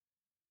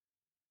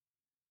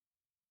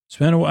 It's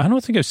been a while. I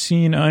don't think I've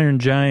seen Iron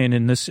Giant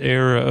in this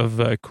era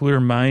of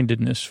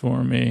clear-mindedness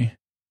for me.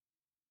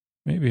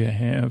 Maybe I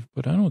have,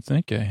 but I don't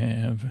think I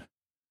have.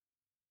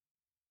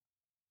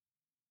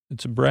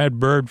 It's a Brad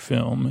Bird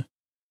film.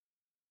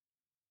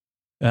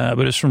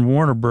 But it's from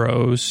Warner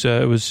Bros.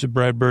 It was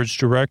Brad Bird's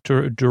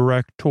directorial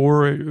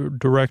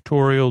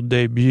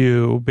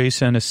debut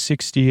based on a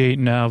 1968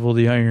 novel,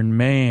 The Iron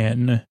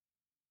Man.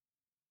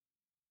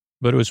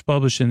 But it was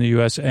published in the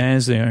U.S.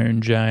 as The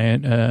Iron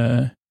Giant.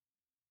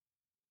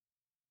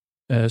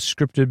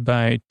 Scripted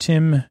by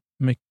Tim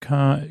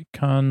McConley's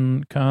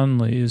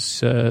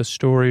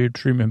story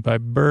treatment by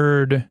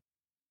Bird.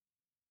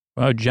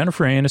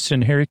 Jennifer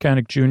Aniston, Harry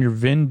Connick Jr.,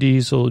 Vin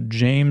Diesel,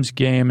 James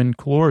Gammon,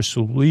 Cloris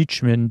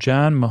Leachman,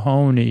 John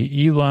Mahoney,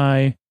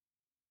 Eli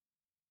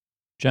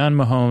John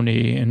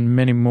Mahoney, and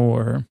many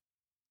more.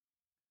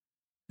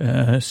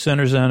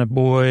 Centers on a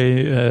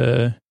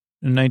boy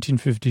in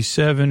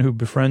 1957 who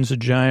befriends a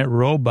giant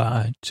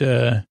robot.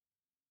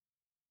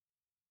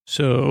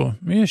 So,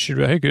 yeah,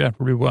 I could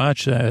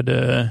rewatch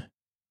that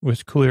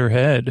with clear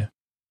head.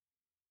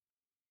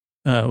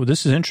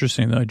 This is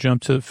interesting, though. I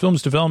jumped to the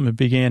film's development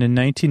began in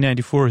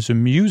 1994 as a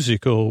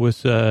musical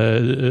with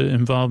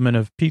involvement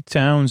of Pete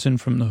Townsend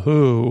from The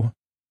Who.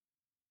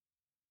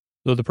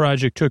 Though the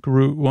project took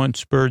root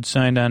once Bird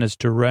signed on as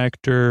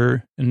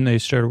director, and they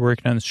started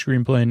working on the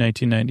screenplay in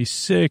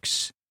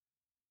 1996.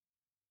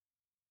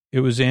 It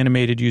was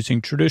animated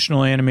using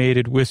traditional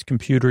animated with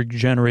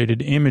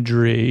computer-generated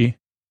imagery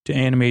to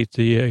animate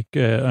the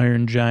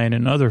Iron Giant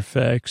and other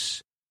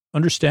effects.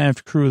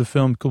 Understaffed crew of the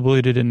film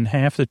completed in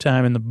half the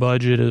time and the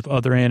budget of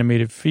other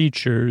animated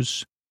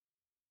features,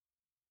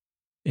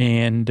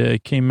 and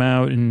came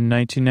out in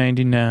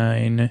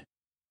 1999.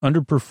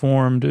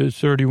 Underperformed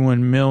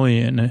 $31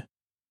 million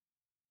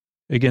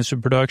against a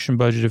production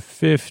budget of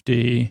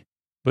 50,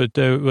 but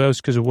that was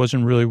because it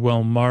wasn't really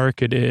well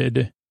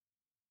marketed.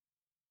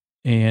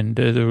 And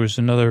there was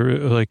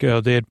another,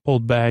 they had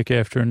pulled back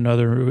after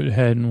another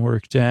hadn't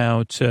worked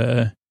out.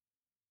 It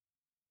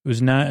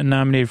was not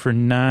nominated for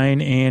 9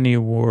 Annie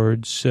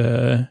Awards,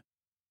 and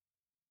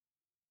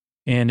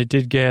it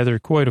did gather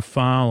quite a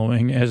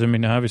following,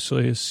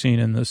 obviously, as seen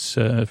in this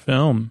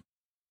film.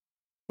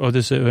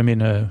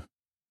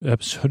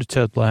 Episode of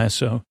Ted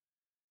Lasso.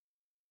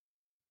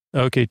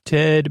 Okay,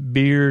 Ted,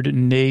 Beard,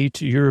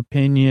 Nate, your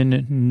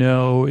opinion,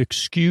 no,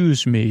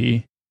 excuse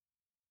me.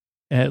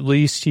 At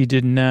least he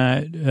did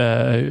not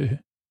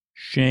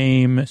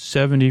shame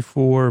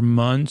 74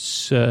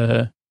 months,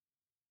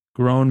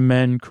 grown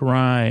men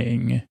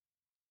crying.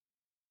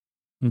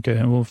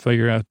 Okay, we'll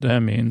figure out what that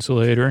means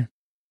later.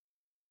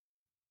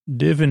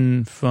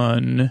 Divin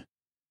Fun.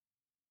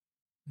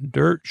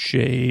 Dirt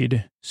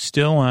Shade,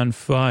 still on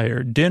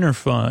fire. Dinner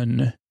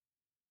Fun.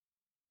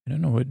 I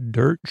don't know what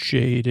Dirt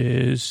Shade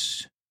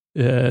is.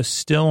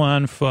 Still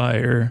on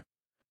fire.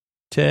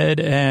 Ted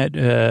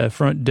at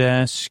front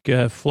desk.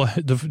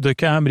 The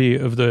comedy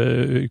of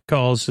the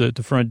calls at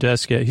the front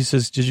desk. He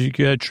says, "Did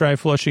you try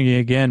flushing it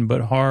again,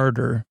 but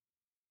harder?"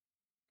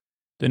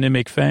 Then they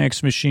make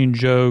fax machine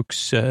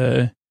jokes.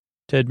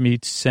 Ted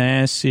meets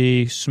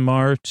Sassy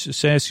Smurf.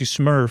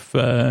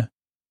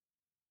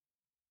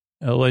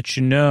 I'll let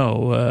you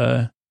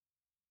know.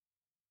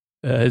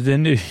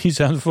 Then he's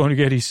on the phone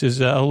again. He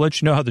says, "I'll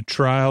let you know how the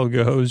trial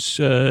goes."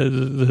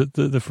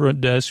 The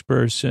front desk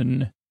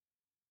person.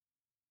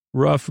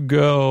 Rough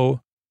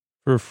go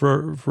for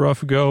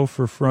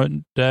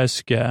front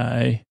desk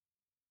guy,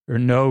 or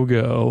no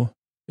go.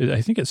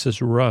 I think it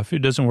says rough. It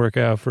doesn't work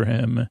out for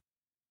him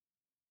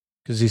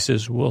because he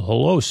says, "Well,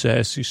 hello,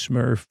 Sassy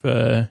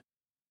Smurf."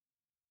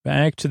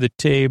 Back to the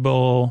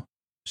table.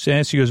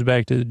 Sassy goes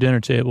back to the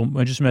dinner table.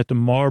 I just met the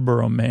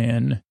Marlboro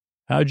Man.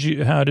 How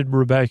did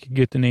Rebecca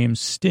get the name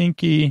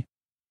Stinky?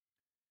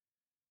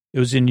 It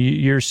was in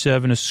year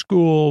 7 of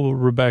school,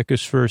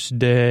 Rebecca's first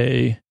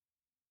day.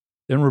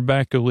 Then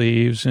Rebecca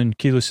leaves, and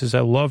Keela says,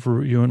 "I love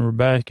you and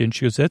Rebecca." And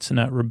she goes, "That's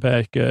not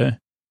Rebecca.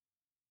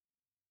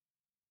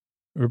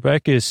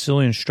 Rebecca is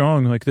silly and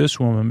strong like this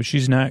woman, but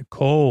she's not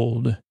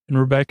cold. And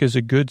Rebecca's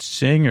a good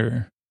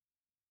singer."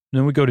 And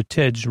then we go to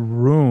Ted's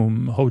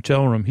room,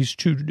 hotel room. He's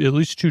at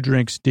least 2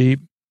 drinks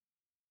deep.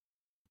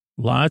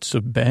 Lots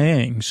of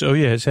bangs. Oh,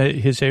 yeah,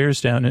 his hair's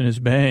down in his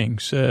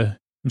bangs. I'm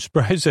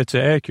surprised that's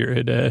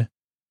accurate.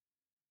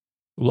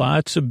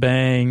 Lots of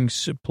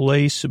bangs,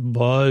 place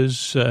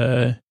buzz,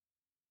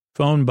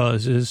 phone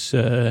buzzes.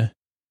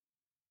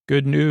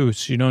 Good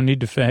news. You don't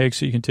need to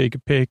fax it. You can take a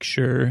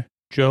picture.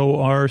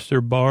 Joe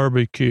Arthur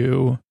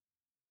barbecue.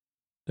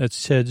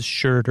 That's Ted's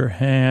shirt or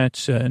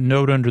hat.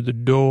 Note under the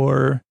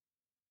door.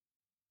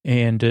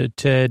 And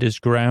Ted is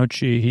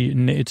grouchy.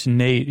 It's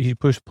Nate. He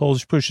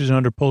pushes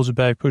under, pulls it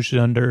back, pushes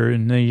under,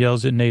 and then he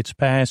yells at Nate's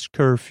past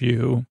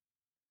curfew.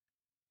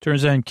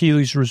 Turns on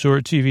Keeley's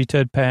Resort TV.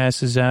 Ted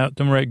passes out.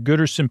 Then we're at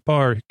Gooderson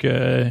Park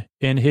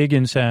in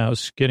Higgins'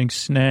 house getting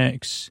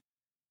snacks.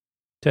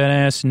 Ted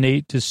asks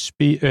to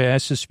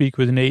speak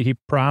with Nate. He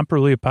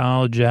properly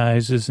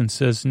apologizes and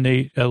says,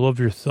 "Nate, I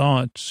love your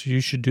thoughts. You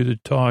should do the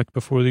talk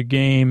before the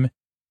game."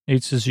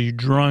 Nate says, "Are you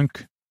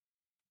drunk?"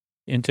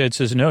 And Ted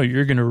says, "No,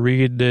 you're going to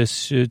read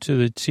this to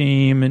the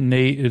team." And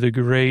Nate, the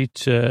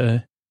great.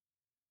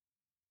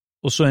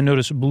 Also, I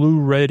noticed blue,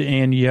 red,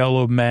 and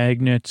yellow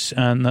magnets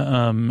on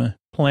the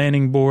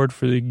planning board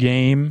for the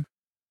game.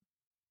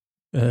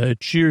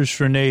 Cheers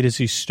for Nate as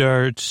he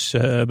starts,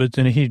 but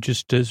then he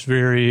just does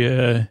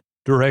very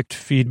direct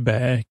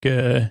feedback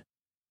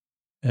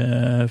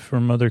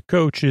from other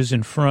coaches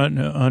in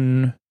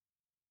front.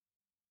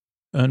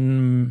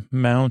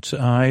 Unmount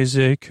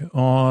Isaac.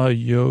 "Oh,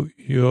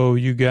 yo,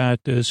 you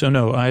got this." Oh,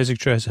 no, Isaac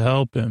tries to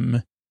help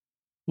him.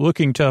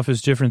 "Looking tough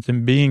is different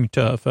than being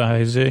tough,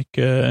 Isaac."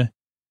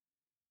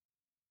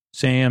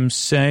 Sam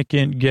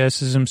second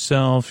guesses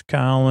himself.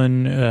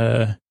 Colin,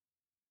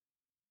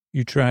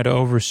 "You try to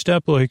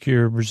overstep like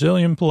you're a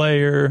Brazilian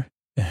player."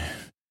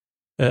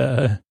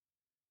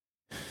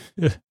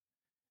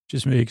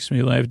 Just makes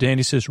me laugh.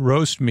 Danny says,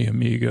 roast me,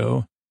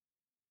 amigo.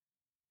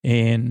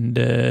 And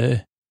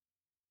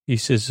he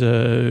says, he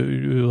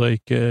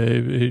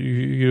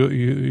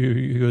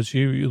goes,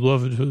 you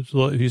love,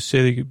 you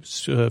say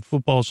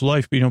football's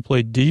life, but you don't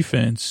play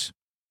defense.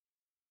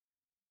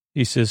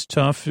 He says,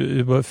 tough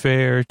but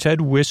fair. Ted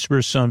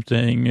whispers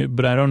something,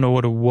 but I don't know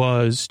what it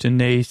was, to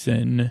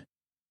Nathan.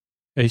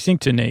 I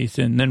think to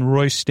Nathan. Then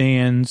Roy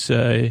stands,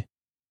 he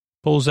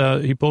pulls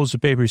the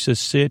paper. He says,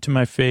 say it to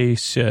my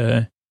face.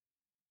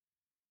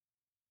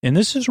 And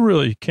this is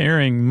really a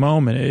caring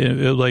moment.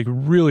 It like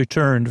really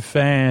turned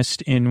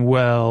fast and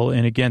well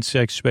and against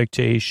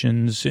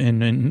expectations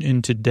and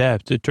into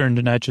depth. It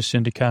turned not just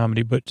into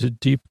comedy, but to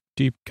deep,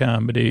 deep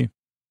comedy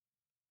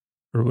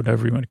or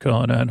whatever you want to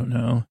call it. I don't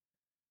know.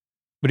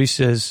 But he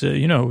says,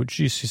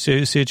 geez,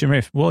 say it to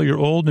me. Well, you're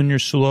old and you're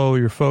slow.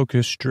 Your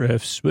focus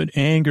drifts, but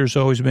anger's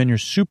always been your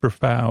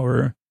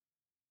superpower.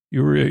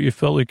 You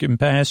felt like in the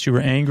past you were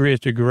angry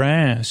at the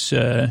grass.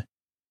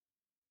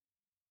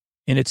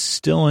 And it's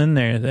still in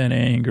there, that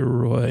anger,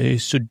 Roy.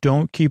 So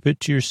don't keep it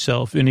to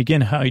yourself. And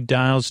again, how he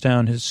dials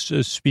down his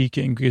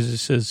speaking, because it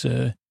says,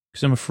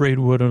 because I'm afraid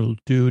what it'll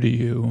do to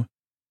you.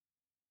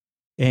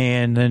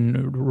 And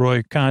then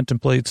Roy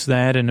contemplates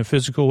that in a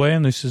physical way,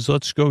 and he says,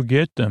 let's go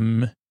get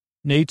them.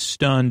 Nate's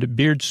stunned.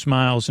 Beard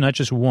smiles, not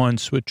just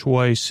once, but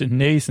twice. And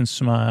Nathan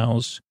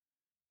smiles.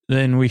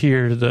 Then we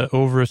hear the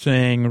over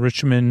thing.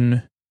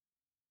 Richmond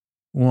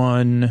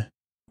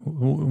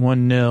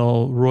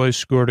 1-0. Roy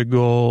scored a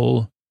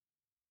goal.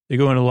 They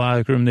go in the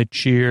locker room, they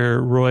cheer.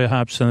 Roy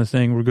hops on the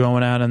thing. We're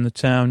going out on the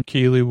town.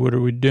 Keeley, what are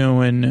we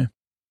doing?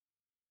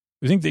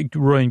 I think that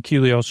Roy and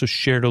Keeley also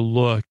shared a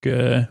look.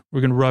 We're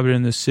going to rub it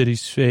in the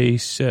city's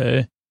face.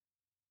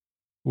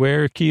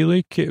 Where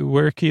Keeley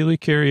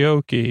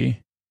karaoke.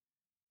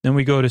 Then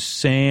we go to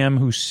Sam,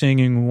 who's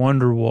singing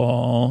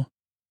Wonderwall.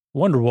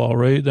 Wonderwall,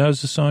 right? That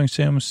was the song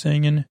Sam was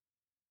singing.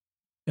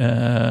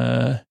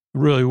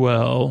 Really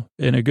well.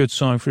 And a good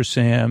song for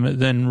Sam.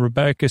 Then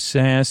Rebecca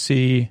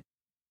Sassy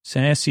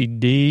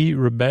D,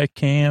 Rebecca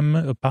Cam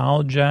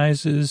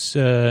apologizes.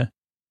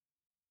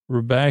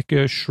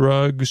 Rebecca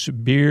shrugs.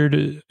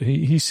 Beard,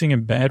 he's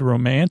singing Bad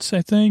Romance,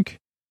 I think.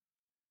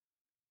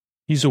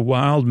 He's a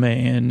wild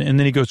man. And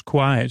then he goes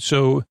quiet.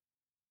 So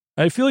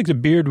I feel like the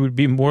Beard would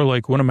be more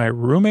like one of my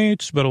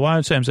roommates, but a lot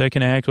of times I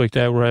can act like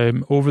that where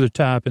I'm over the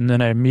top and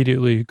then I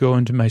immediately go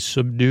into my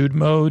subdued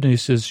mode. And he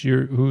says,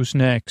 who's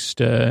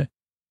next? And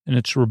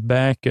it's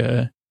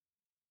Rebecca.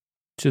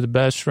 To the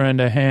best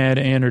friend I had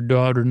and her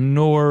daughter,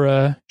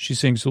 Nora. She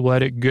sings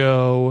Let It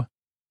Go.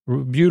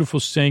 Beautiful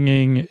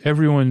singing.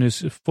 Everyone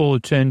is full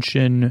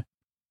attention.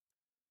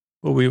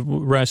 But we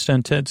rest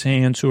on Ted's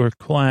hands who are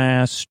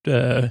clasped.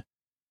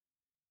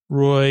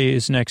 Roy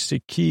is next to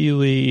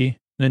Keeley.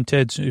 Then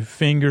Ted's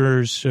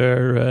fingers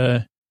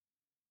are,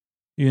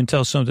 you can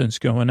tell something's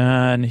going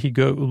on. He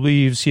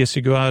leaves. He has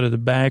to go out of the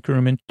back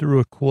room and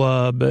through a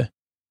club.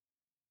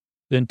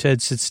 Then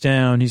Ted sits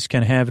down. He's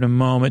kind of having a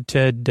moment.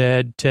 Ted,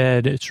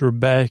 it's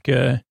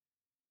Rebecca.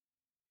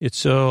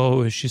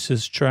 She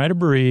says, try to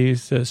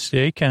breathe,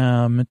 stay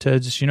calm.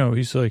 Ted's,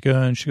 he's like,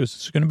 and she goes,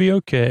 it's going to be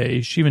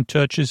okay. She even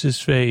touches his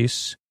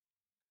face.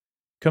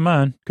 Come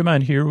on,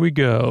 here we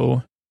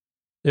go.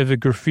 They have a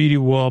graffiti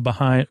wall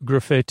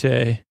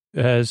graffiti,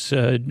 as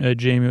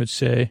Jamie would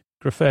say,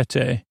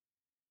 graffiti,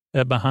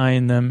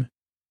 behind them.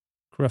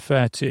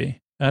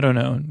 Graffiti. I don't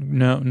know.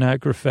 No, not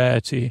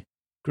graffiti.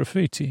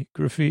 Graffiti.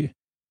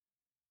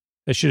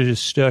 I should have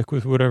just stuck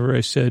with whatever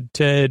I said.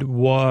 Ted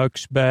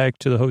walks back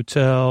to the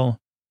hotel.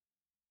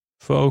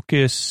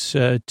 Focus,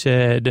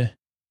 Ted.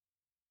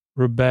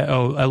 Rebecca.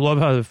 Oh, I love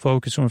how the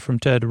focus went from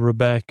Ted to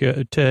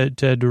Rebecca. Ted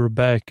to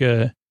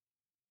Rebecca.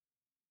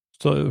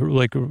 So,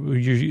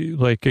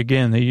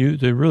 again,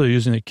 they're really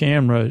using the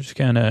camera to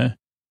kind of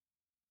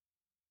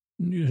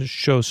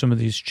show some of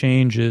these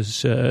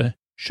changes.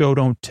 Show,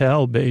 don't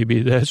tell,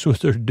 baby. That's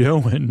what they're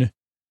doing.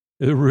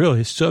 They're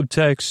really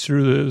subtext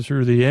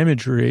through the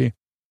imagery.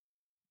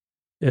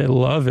 I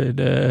love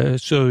it.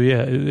 So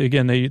yeah,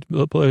 again, they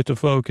play with the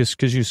focus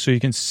so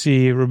you can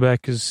see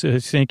Rebecca's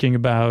thinking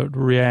about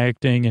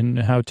reacting and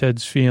how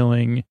Ted's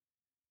feeling.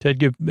 Ted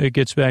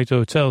gets back to the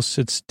hotel,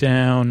 sits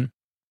down.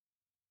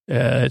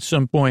 At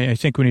some point, I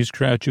think when he's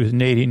crouching with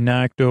Nate, he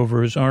knocked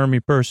over his army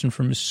person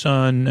from his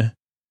son.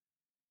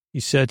 He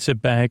sets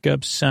it back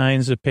up,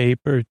 signs a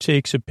paper,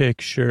 takes a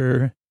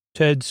picture.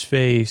 Ted's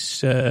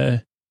face.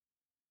 Then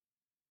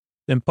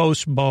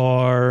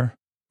post-bar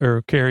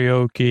or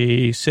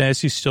karaoke.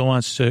 Sassy still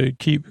wants to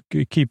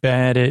keep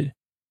at it.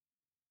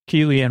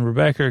 Keeley and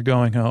Rebecca are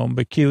going home,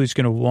 but Keeley's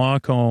going to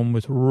walk home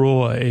with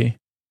Roy.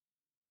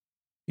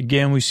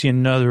 Again, we see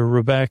another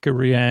Rebecca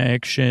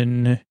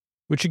reaction,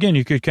 which, again,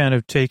 you could kind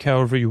of take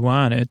however you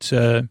want it.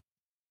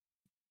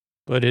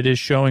 But it is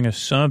showing us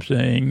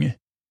something.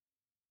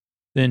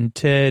 Then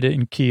Ted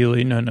and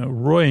Keeley,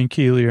 Roy and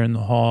Keeley are in the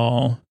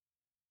hall.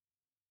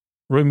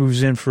 Roy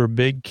moves in for a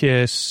big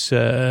kiss,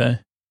 and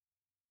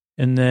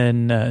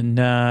then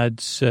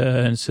nods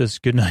and says,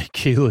 good night,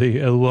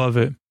 Keeley. I love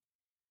it.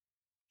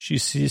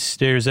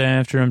 Stares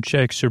after him,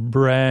 checks her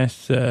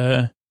breath.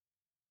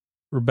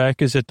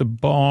 Rebecca's at the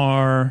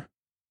bar,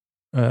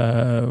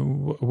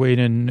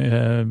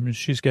 waiting.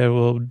 She's got a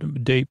little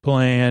date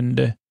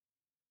planned.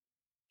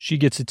 She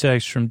gets a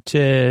text from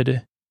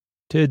Ted.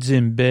 Ted's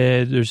in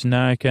bed. There's a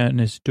knock on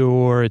his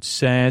door. It's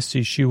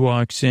sassy. She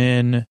walks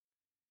in.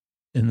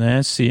 And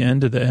that's the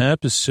end of the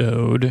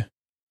episode.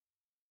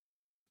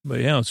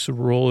 But yeah, let's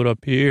roll it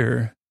up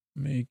here.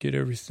 Let me get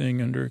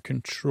everything under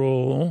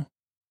control.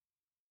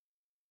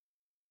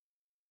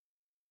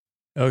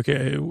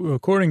 Okay,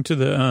 according to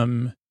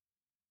the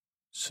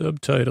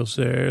subtitles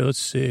there, let's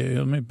see.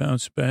 Let me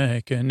bounce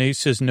back. Nate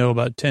says no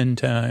about 10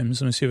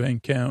 times. Let me see if I can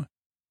count.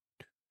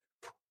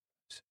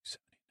 6, 7,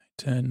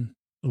 8, 9, 10,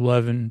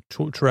 11.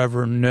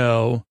 Trevor,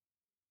 no.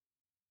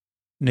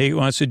 Nate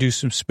wants to do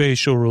some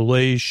spatial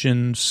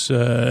relations.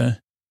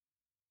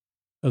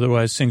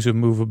 Otherwise, things would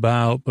move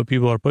about, but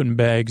people are putting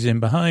bags in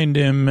behind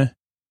him.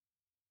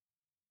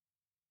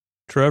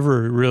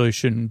 Trevor really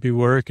shouldn't be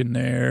working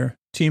there.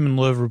 Team in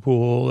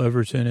Liverpool,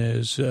 Everton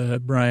is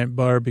Bryant's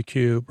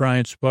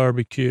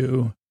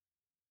Barbecue.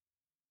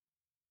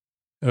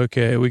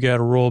 Okay, we got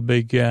to roll,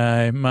 big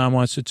guy. Mom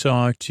wants to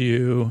talk to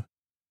you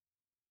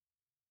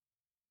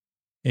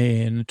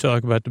and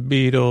talk about the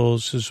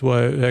Beatles. His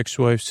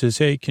ex-wife says,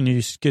 hey, can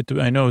you get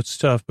I know it's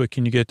tough, but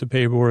can you get the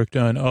paperwork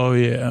done? Oh,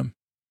 yeah.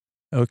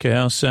 Okay,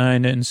 I'll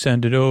sign it and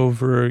send it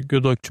over.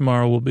 Good luck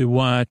tomorrow. We'll be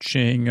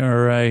watching. All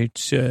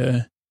right.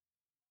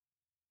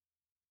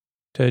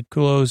 Ted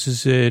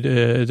closes it.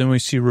 Then we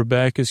see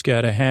Rebecca's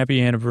got a happy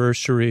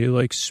anniversary,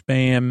 like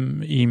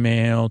spam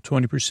email,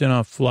 20%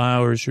 off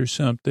flowers or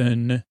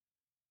something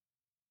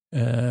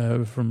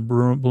from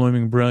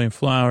Blooming Brilliant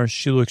Flowers.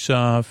 She looks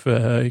off.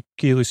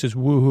 Keely says,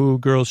 woohoo,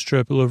 girls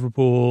trip at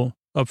Liverpool.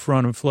 Up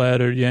front and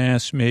flattered. You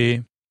asked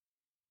me.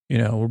 You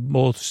know, we're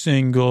both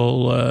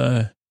single.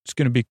 It's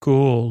going to be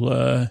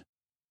cool.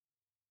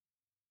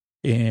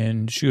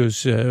 And she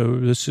goes,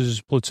 this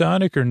is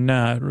platonic or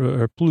not,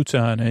 or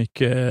plutonic?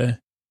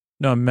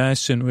 No, I'm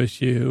messing with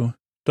you.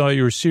 Thought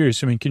you were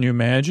serious. I mean, can you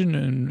imagine?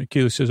 And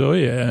Keely says, oh,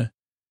 yeah.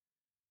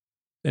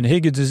 And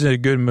Higgins is in a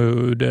good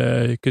mood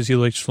because he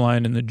likes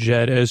flying in the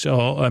jet,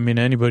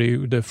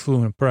 anybody that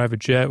flew in a private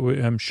jet,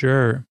 I'm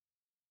sure.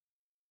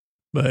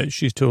 But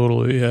she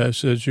totally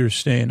says, you're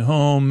staying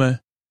home.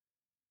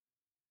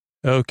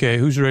 Okay,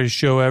 who's ready to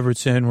show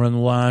Everton? We're in the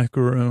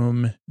locker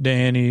room.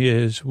 Danny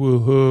is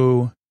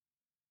woohoo.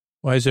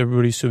 Why is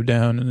everybody so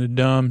down in the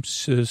dumps?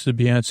 Says the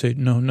Beyonce.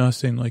 No,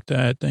 nothing like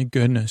that. Thank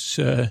goodness.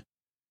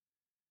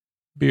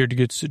 Beard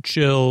gets the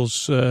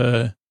chills.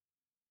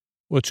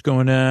 What's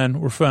going on?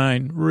 We're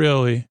fine.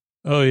 Really?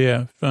 Oh,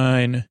 yeah,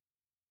 fine.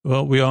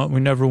 Well, we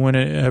never win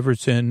at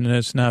Everton, and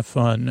it's not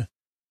fun.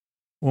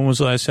 When was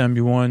the last time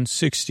you won?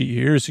 60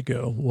 years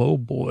ago. Whoa,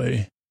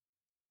 boy.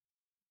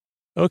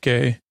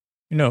 Okay.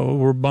 You know,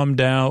 we're bummed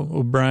out.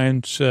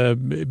 O'Brien's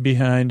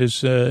behind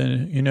us,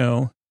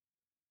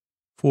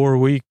 4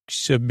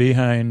 weeks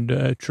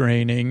behind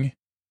training.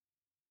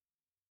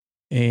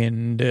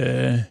 And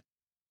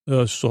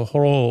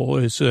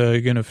Soro is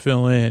going to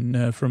fill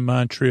in from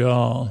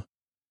Montreal.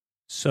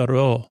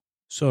 Soro.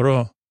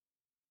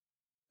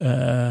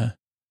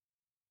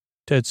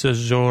 Ted says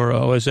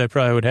Zorro, as that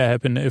probably would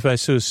happen if I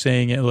was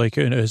saying it like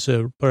as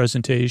a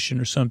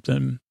presentation or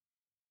something.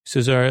 He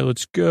says, all right,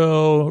 let's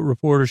go.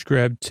 Reporters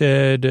grab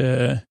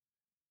Ted.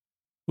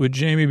 With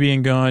Jamie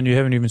being gone, you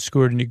haven't even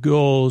scored any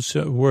goals.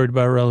 Worried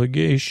about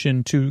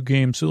relegation. 2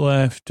 games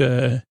left.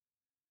 What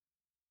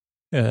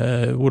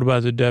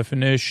about the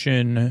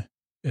definition?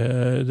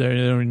 They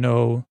don't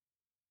know.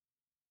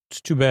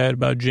 It's too bad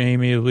about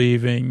Jamie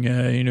leaving.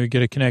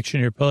 Get a connection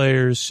to your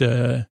players.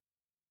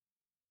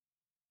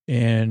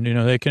 And,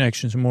 that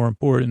connection is more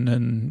important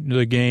than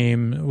the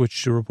game,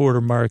 which the reporter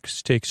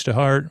Marks takes to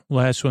heart.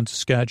 Last one's a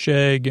Scotch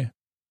egg.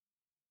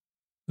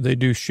 They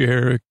do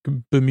share a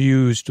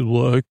bemused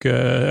look.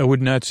 I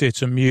would not say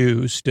it's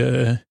amused,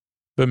 but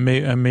I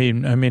may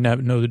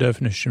not know the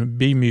definition of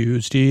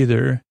bemused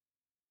either.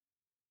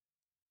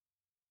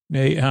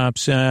 Nate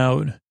hops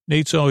out.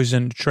 Nate's always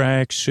in a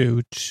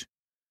tracksuit.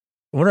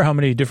 I wonder how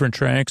many different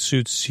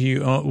tracksuits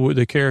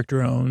the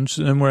character owns.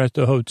 And then we're at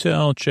the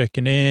hotel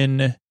checking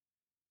in.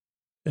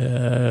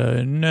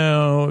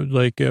 No,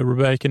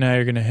 Rebecca and I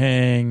are going to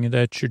hang.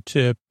 That's your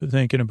tip.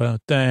 Thinking about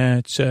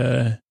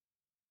that.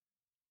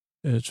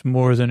 It's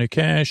more than a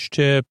cash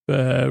tip.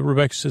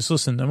 Rebecca says,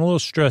 listen, I'm a little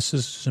stressed.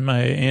 This is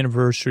my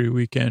anniversary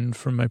weekend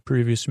from my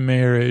previous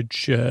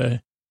marriage,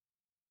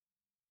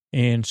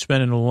 and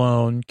spending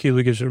alone.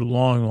 Keely gives her a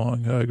long,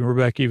 long hug. And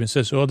Rebecca even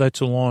says, oh,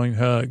 that's a long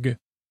hug.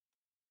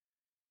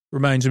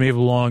 Reminds me of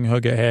a long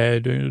hug I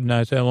had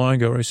not that long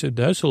ago where I said,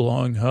 that's a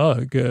long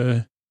hug.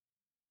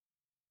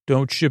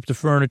 Don't ship the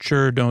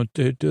furniture. Don't,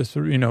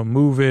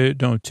 move it.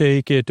 Don't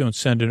take it. Don't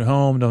send it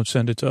home. Don't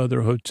send it to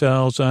other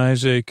hotels,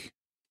 Isaac.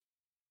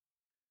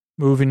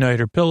 Movie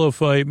night or pillow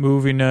fight.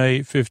 Movie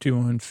night,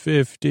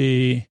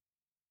 5150.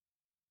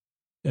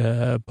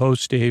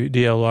 Post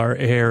DLR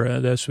era.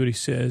 That's what he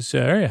says.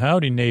 All right.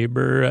 Howdy,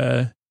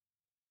 neighbor.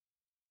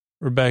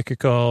 Rebecca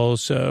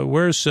calls,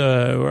 where's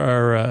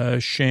our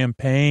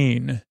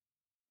champagne?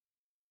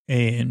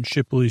 And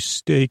Shipley's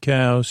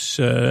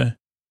Steakhouse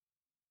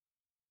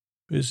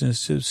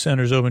business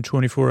center's open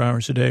 24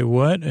 hours a day.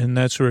 What? And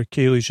that's where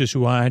Keely's just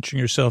watching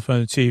herself on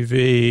the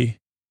TV.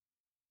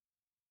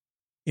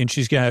 And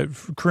she's got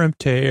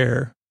crimped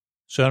hair.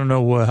 So I don't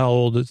know how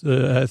old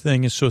the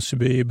thing is supposed to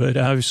be, but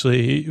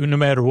obviously, no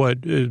matter what,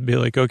 it'd be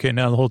like, okay,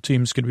 now the whole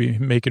team's going to be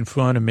making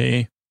fun of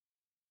me.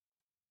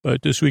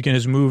 But this weekend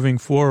is moving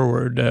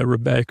forward,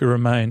 Rebecca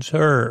reminds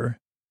her.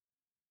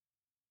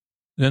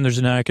 Then there's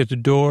a knock at the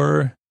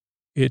door.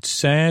 It's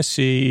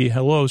Sassy.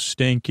 Hello,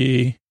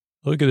 Stinky.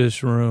 Look at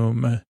this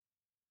room.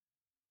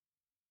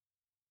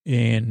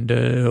 And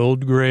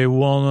old gray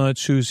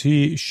walnuts. Who's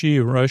he? She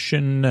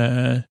Russian?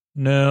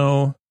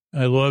 No.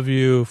 I love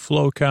you.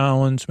 Flo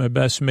Collins, my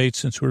best mate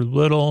since we're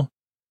little.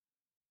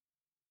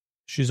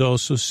 She's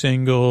also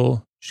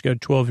single. She's got a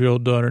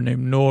 12-year-old daughter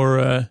named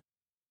Nora.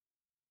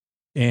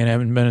 And I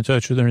haven't been in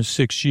touch with her in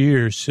 6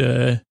 years.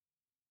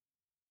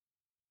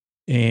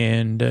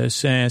 And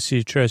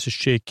Sassy tries to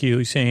shake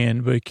Keely's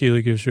hand, but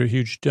Keely gives her a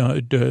huge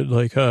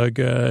hug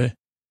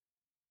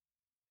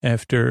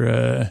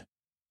after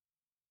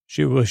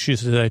she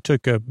says, I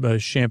took a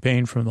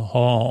champagne from the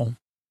hall.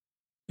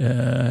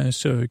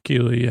 So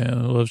Keely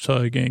loves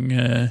hugging.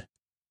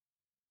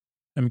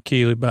 I'm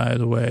Keely, by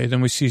the way. Then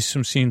we see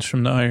some scenes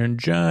from the Iron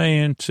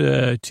Giant,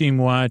 team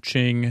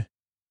watching.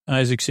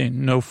 Isaac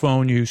saying no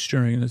phone use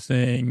during the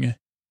thing.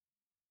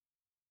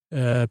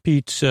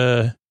 Pete's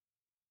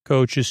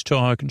coaches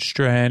talking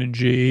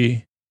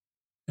strategy.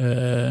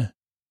 If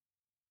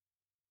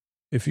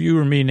you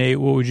were me, Nate,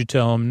 what would you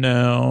tell him?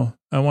 No,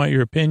 I want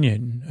your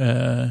opinion.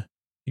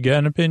 You got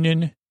an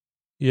opinion?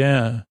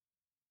 Yeah.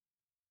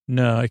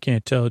 No, I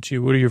can't tell it to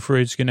you. What are you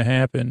afraid is going to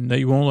happen? That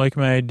you won't like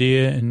my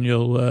idea and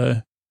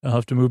I'll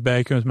have to move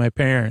back in with my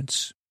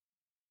parents.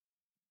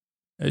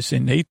 I say,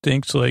 Nate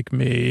thinks like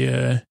me.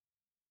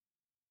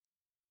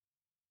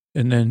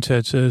 And then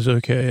Ted says,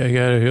 okay, I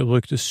got to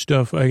look this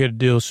stuff. I got to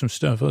deal with some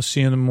stuff. I'll see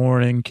you in the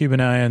morning. Keep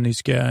an eye on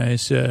these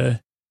guys.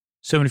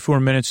 74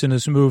 minutes in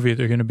this movie,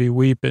 they're going to be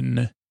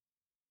weeping.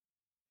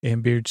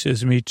 And Beard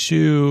says, me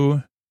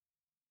too.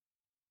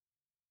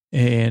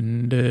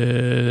 And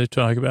they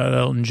talk about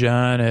Elton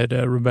John at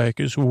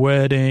Rebecca's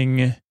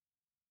wedding.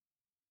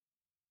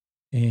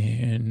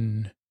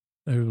 And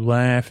they're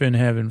laughing,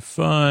 having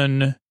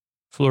fun,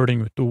 flirting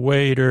with the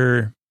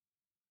waiter.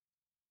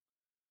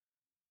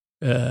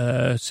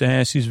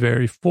 Sassy's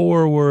very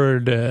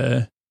forward.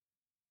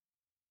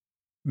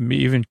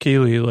 Even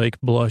Keely,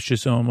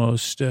 blushes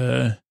almost.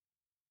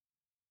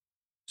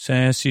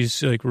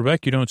 Sassy's like,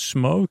 Rebecca, you don't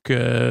smoke?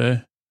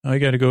 I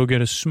got to go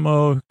get a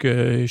smoke.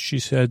 She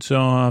heads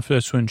off.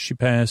 That's when she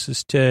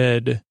passes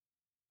Ted.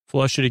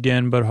 Flush it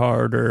again, but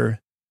harder.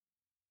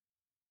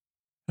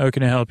 How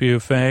can I help you?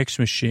 Fax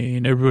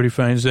machine. Everybody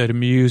finds that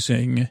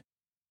amusing.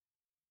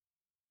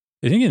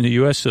 I think in the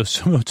U.S., though,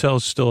 some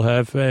hotels still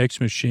have fax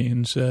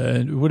machines.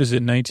 What is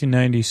it,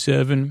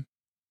 1997?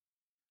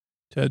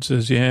 Ted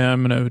says, yeah,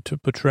 I'm going to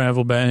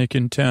travel back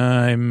in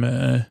time.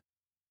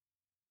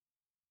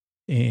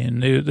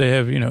 And they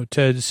have,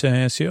 Ted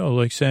Sassy. Oh,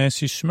 like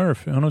Sassy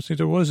Smurf. I don't think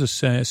there was a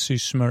Sassy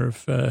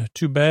Smurf.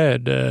 Too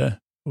bad. I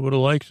would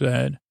have liked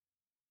that.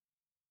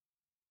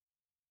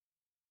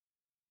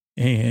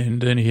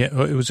 And then it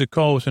was a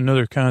call with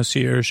another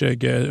concierge, I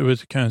guess,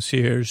 with the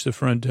concierge, the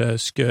front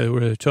desk, where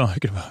they're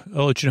talking about,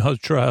 I'll let you know how the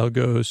trial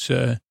goes.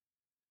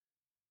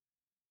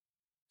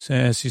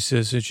 Sassy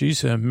says,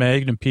 geez, a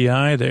Magnum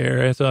PI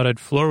there. I thought I'd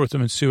floor with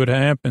them and see what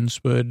happens,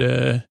 but,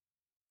 oh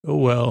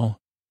well.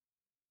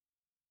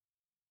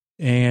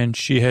 And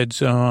she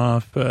heads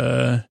off.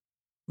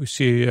 We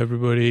see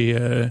everybody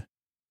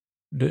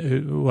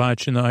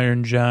watching the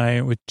Iron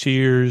Giant with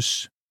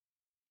tears.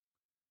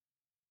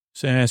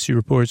 Sassy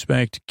reports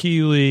back to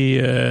Keely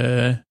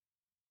about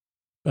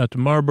the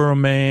Marlboro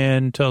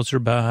Man, tells her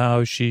about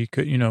how she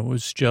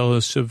was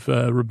jealous of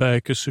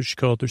Rebecca, so she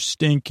called her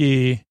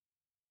Stinky.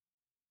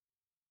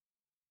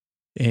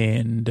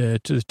 And to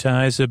the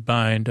ties that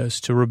bind us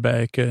to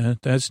Rebecca.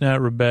 That's not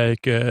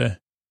Rebecca.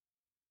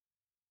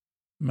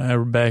 My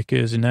Rebecca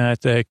is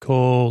not that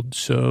cold,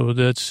 so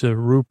that's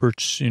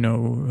Rupert's,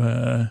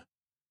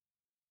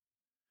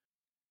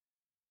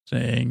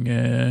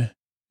 thing.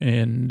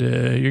 And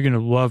you're going to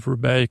love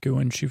Rebecca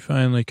when she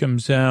finally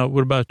comes out.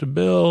 What about the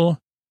bill?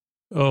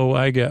 Oh,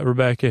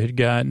 Rebecca had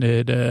gotten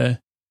it. Do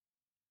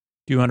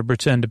you want to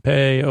pretend to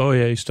pay? Oh,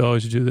 yeah, I used to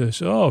always do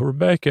this. Oh,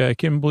 Rebecca, I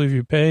can't believe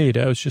you paid.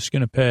 I was just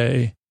going to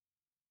pay.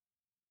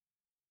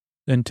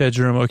 Then Ted's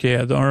room. Okay,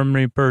 yeah, the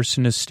armory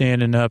person is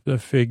standing up, the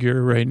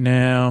figure right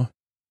now.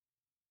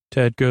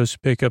 Ted goes to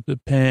pick up the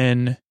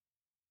pen.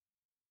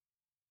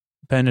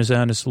 The pen is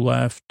on his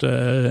left.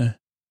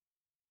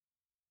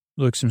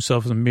 Looks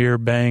himself in the mirror,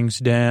 bangs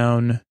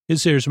down.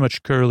 His hair's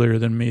much curlier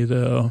than me,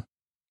 though.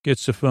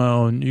 Gets the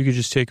phone. You could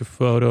just take a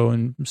photo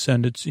and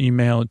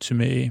email it to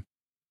me.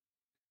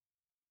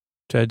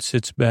 Ted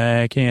sits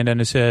back, hand on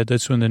his head.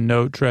 That's when the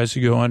note tries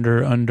to go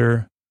under,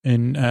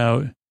 and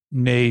out.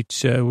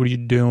 Nate, what are you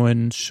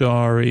doing?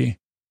 Sorry.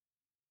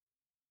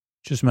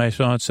 Just my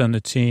thoughts on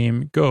the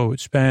team. Go,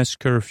 it's past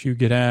curfew.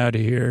 Get out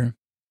of here.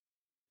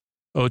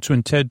 Oh, it's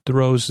when Ted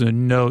throws the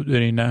note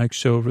that he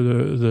knocks over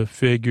the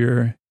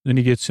figure. Then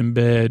he gets in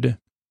bed,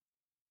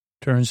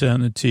 turns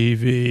on the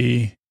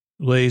TV,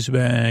 lays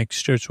back,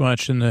 starts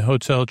watching the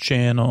hotel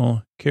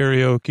channel,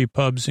 karaoke,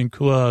 pubs and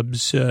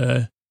clubs.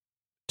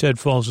 Ted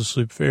falls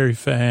asleep very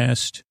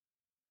fast.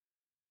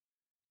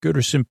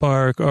 Gooderson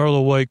Park,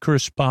 Arlo White,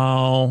 Chris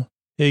Powell,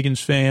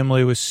 Higgins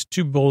family with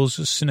 2 bowls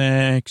of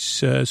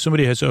snacks.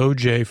 Somebody has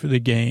OJ for the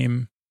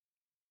game.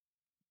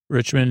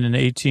 Richmond in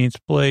 18th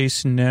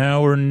place,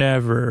 now or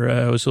never.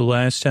 It was the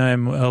last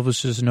time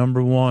Elvis is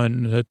number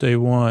 1 that they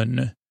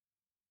won.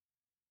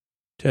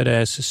 Ted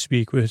has to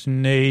speak with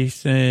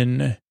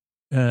Nathan.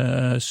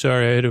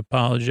 Sorry, I had to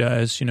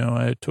apologize.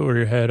 I tore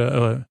your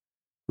head,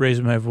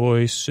 raised my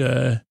voice.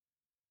 Okay,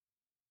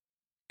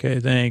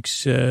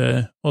 thanks.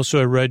 Also,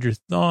 I read your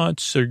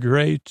thoughts. They're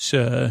great.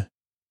 I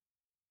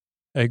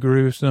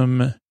agree with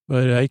them,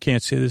 but I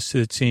can't say this to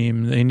the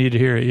team. They need to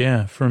hear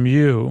it, from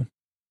you.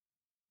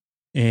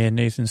 And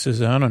Nathan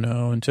says, I don't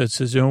know. And Ted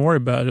says, don't worry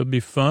about it. It'll be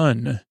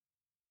fun.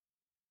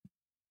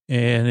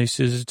 And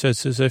Ted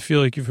says, I feel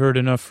like you've heard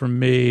enough from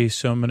me,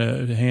 so I'm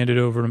going to hand it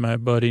over to my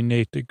buddy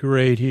Nate the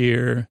Great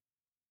here.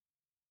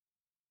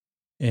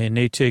 And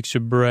Nate takes a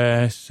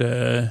breath.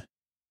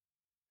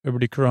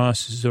 Everybody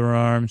crosses their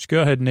arms.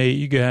 Go ahead, Nate.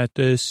 You got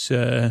this.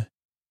 And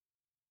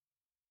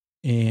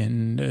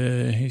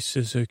he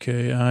says,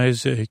 okay,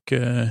 Isaac.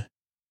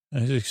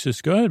 Isaac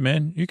says, go ahead,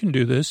 man. You can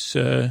do this.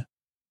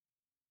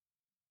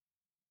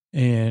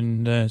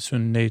 And that's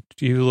when Nate,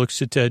 he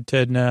looks at Ted.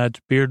 Ted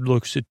nods. Beard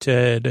looks at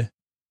Ted.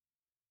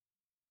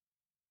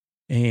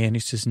 And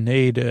he says,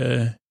 Nate,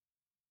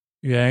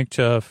 you act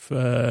tough.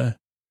 You're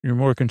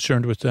more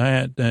concerned with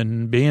that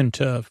than being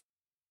tough.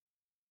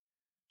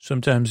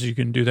 Sometimes you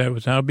can do that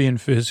without being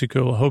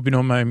physical. I hope you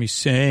don't mind me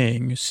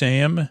saying.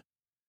 Sam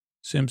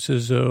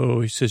says,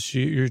 he says,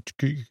 you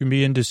can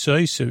be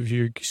indecisive.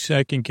 You're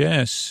second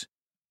guess.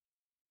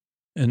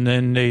 And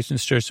then Nathan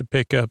starts to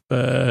pick up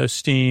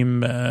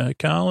steam.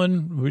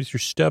 Colin, with your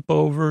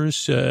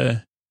step-overs.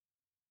 He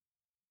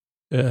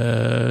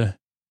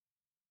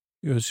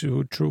goes,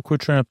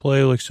 quit trying to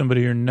play like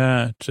somebody you're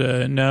not.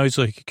 Now he's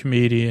like a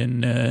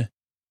comedian.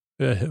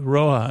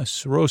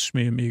 Rojas, roast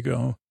me,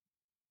 amigo.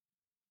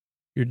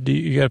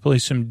 You got to play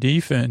some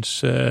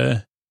defense.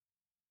 Can't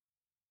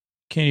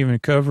even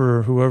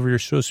cover whoever you're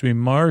supposed to be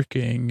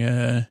marking.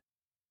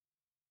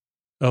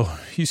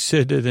 He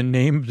said the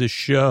name of the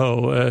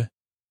show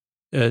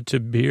to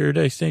Beard.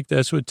 I think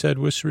that's what Ted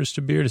whispers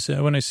to Beard. Is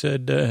that when I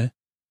said, let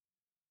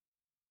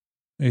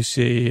me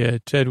see,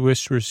 Ted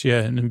whispers,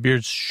 and then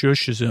Beard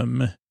shushes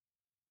him.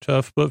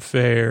 Tough but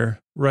fair.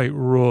 Right,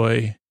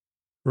 Roy.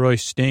 Roy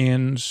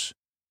stands.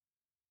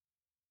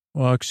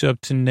 Walks up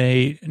to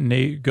Nate.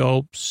 Nate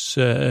gulps,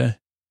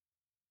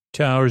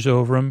 towers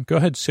over him. Go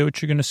ahead, say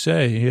what you're going to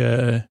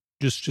say.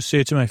 Just say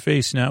it to my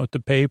face, not with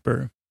the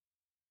paper.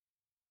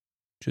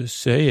 Just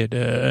say it.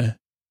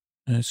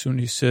 That's when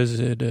he says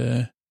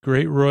it.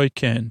 Great Roy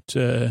Kent.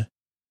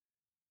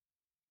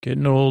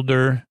 Getting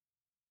older.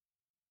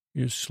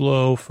 Your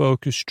slow,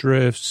 focus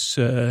drifts.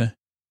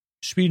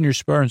 Speed and your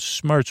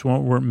smarts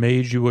weren't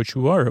made you what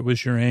you are. It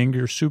was your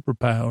anger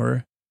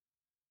superpower.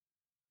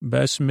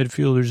 Best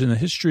midfielders in the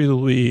history of the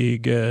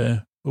league,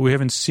 but we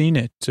haven't seen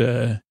it.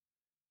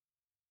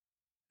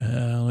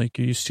 Like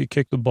you used to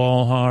kick the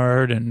ball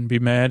hard and be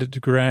mad at the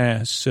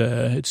grass.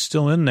 It's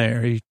still in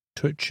there. He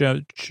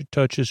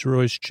touches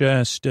Roy's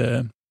chest.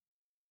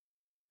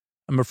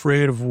 I'm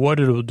afraid of what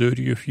it'll do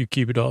to you if you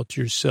keep it all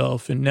to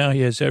yourself. And now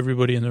he has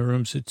everybody in the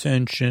room's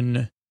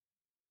attention.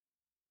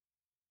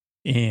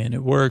 And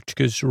it worked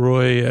because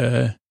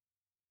Roy,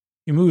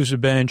 he moves the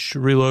bench,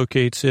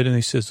 relocates it, and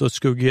he says, let's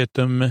go get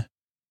them.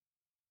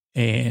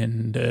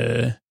 And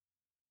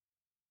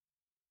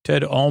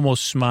Ted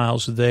almost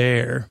smiles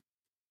there.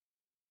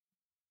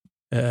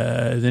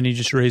 Then he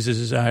just raises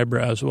his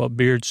eyebrows while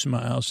Beard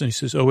smiles. And he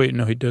says, oh, wait,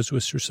 no, he does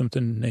whisper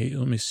something to Nate.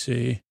 Let me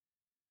see.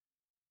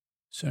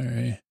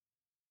 Sorry.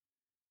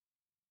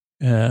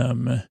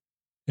 And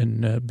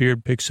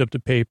Beard picks up the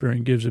paper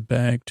and gives it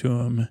back to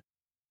him.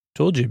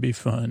 Told you it'd be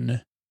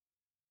fun.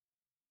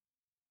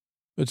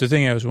 But the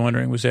thing I was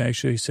wondering was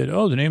actually, he said,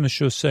 oh, the name of the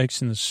show is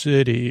Sex in the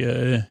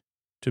City.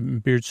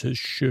 Beard says,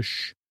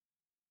 shush.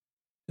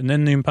 And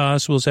then the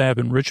impossibles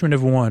happen. Richmond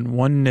have won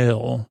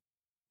 1-0.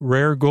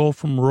 Rare goal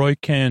from Roy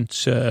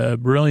Kent.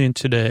 Brilliant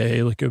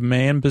today, like a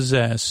man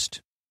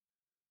possessed.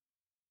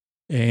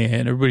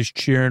 And everybody's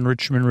cheering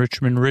Richmond.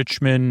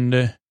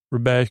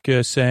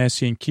 Rebecca,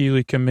 Sassy, and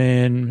Keely come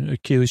in.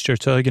 Keely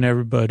starts hugging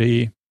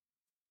everybody.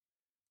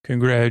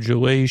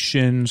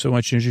 Congratulations. I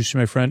want you to introduce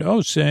my friend.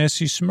 Oh,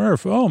 Sassy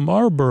Smurf. Oh,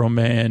 Marlboro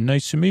Man.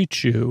 Nice to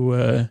meet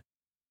you.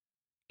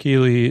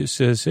 Keely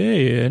says,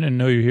 hey, I didn't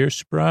know you're here.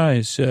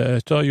 Surprise. I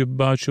thought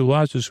about you a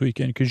lot this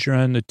weekend because you're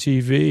on the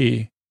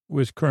TV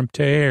with crimped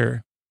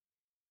hair.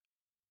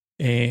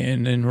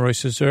 And then Roy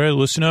says, all right,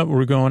 listen up.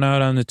 We're going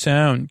out on the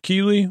town.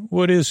 Keely,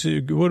 what is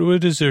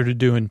there to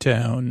do in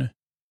town?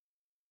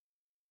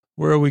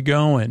 Where are we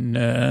going?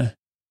 I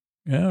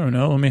don't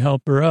know. Let me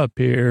help her up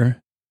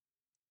here.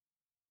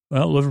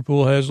 Well,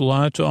 Liverpool has a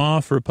lot to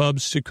offer.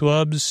 Pubs to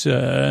clubs,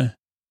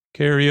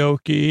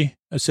 karaoke.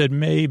 I said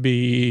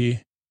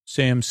maybe.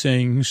 Sam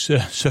sings.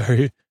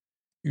 Sorry.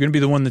 You're going to be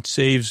the one that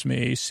saves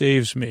me.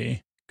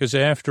 Because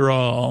after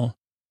all,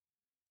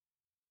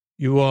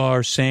 you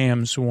are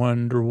Sam's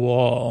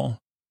Wonderwall.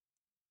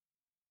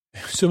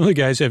 Some of the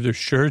guys have their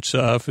shirts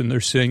off and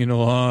they're singing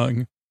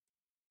along.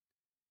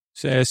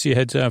 Sassy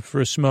heads out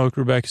for a smoke.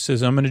 Rebecca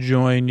says, I'm going to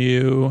join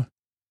you.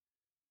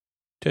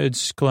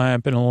 Ted's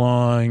clapping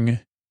along.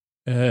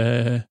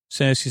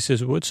 Sassy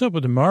says, what's up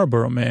with the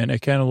Marlboro man? I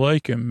kind of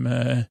like him.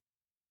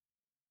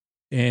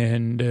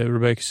 And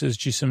Rebecca says,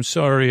 geez, I'm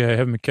sorry I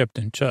haven't kept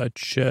in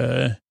touch.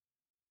 I'm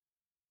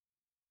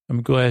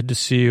glad to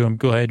see you. I'm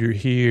glad you're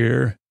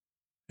here.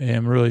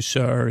 I'm really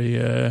sorry.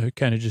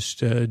 Kind of just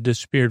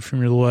disappeared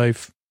from your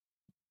life.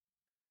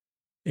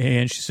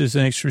 And she says,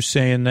 thanks for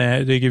saying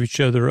that. They give each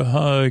other a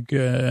hug.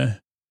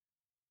 And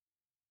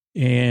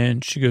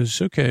she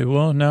goes, okay,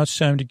 well, now it's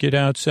time to get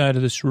outside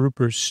of this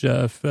Rupert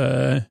stuff.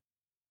 You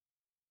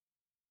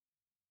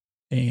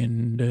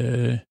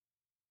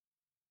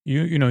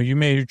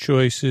made your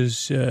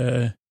choices.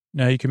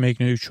 Now you can make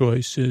new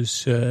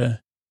choices. I'll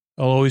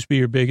always be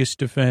your biggest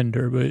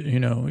defender, but,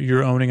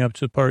 you're owning up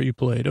to the part you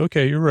played.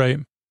 Okay, you're right.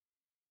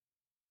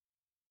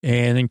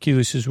 And then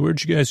Keely says,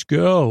 where'd you guys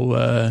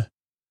go?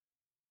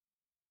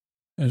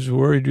 I was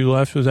worried you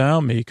left without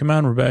me. Come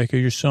on, Rebecca,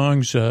 your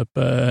song's up.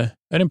 I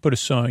didn't put a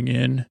song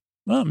in.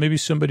 Well, maybe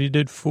somebody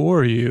did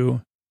for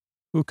you.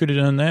 Who could have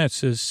done that,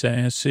 says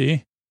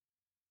Sassy.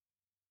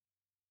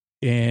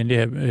 And,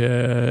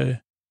 yeah,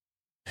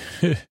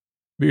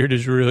 Beard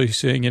is really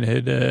singing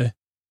it.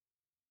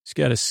 He's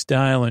got a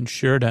styling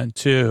shirt on,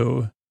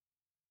 too.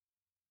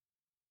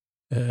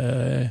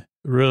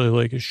 Really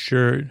like his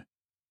shirt.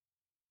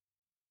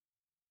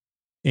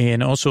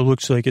 And also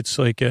looks like it's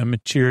like a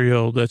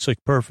material that's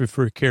like perfect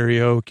for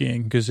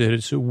karaoke because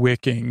it's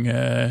wicking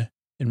and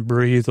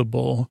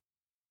breathable,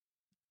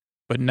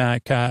 but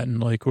not cotton,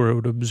 like where it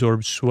would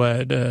absorb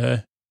sweat.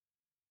 And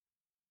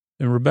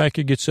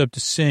Rebecca gets up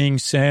to sing.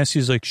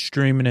 Sassy's like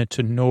streaming it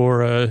to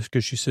Nora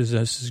because she says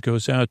this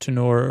goes out to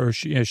Nora, or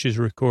she's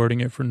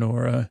recording it for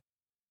Nora.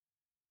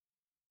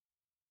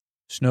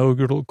 Snow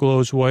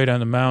glows white on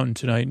the mountain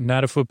tonight.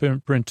 Not a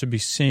footprint to be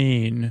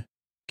seen.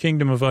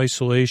 Kingdom of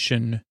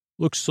isolation.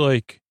 Looks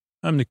like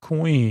I'm the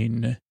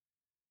queen.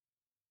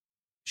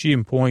 She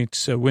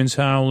points. Wind's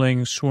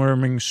howling,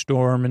 swarming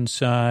storm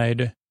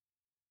inside.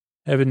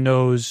 Heaven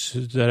knows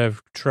that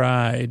I've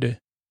tried.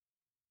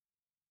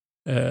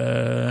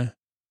 Let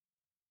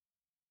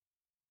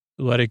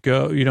it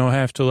go. You don't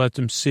have to let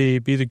them see.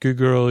 Be the good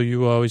girl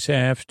you always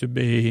have to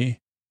be.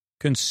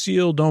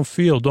 Conceal, don't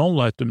feel. Don't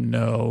let them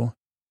know.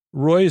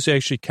 Roy is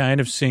actually kind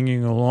of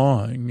singing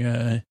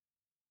along.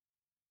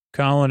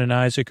 Colin and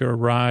Isaac are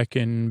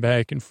rocking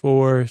back and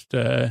forth.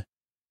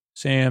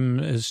 Sam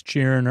is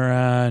cheering her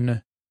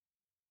on.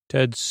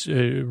 Ted's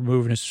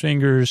moving his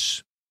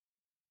fingers.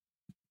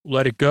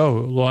 Let it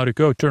go.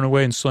 Turn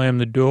away and slam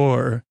the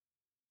door.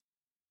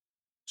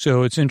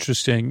 So it's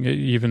interesting,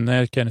 even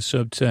that kind of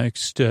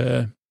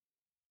subtext.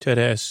 Ted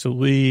has to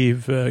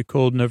leave.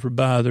 Cold never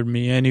bothered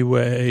me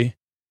anyway.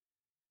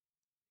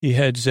 He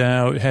heads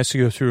out, has to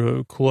go through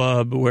a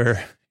club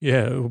where,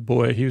 yeah, oh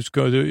boy, he was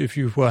going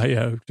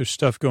to, there's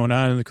stuff going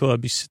on in the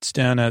club. He sits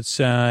down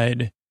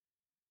outside.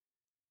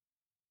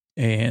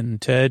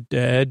 And Ted,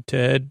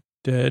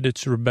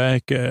 it's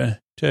Rebecca.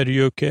 Ted, are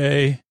you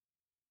okay?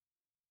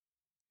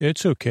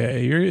 It's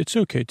okay. It's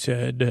okay,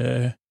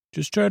 Ted.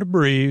 Just try to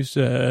breathe.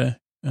 I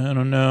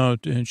don't know.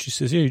 And she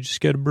says, yeah, you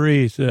just got to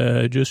breathe.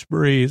 Just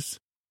breathe.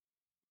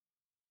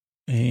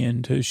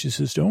 And she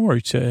says, don't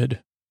worry,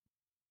 Ted.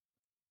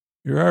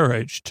 You're all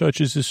right. She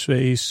touches his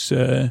face.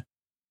 There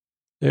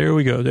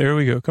we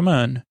go. Come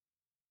on.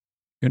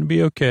 Gonna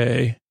be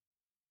okay.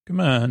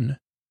 Come on.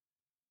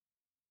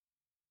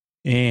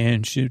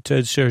 And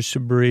Ted starts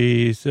to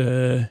breathe.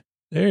 There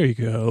you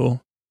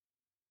go.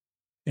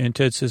 And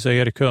Ted says, I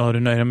got to call it a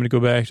night. I'm going to go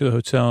back to the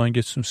hotel and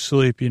get some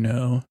sleep, You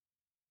want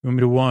me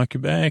to walk you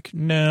back?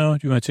 No.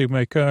 Do you want to take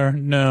my car?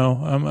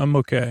 No, I'm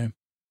okay.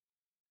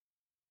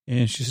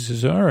 And she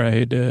says, all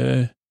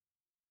right.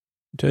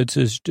 Ted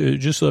says,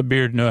 just let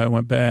Beard know I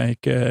went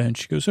back. And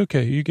she goes,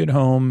 okay, you get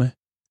home.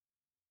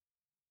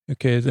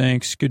 Okay,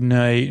 thanks. Good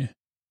night.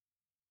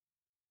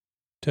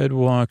 Ted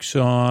walks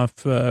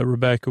off.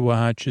 Rebecca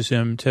watches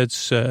him.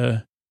 Ted's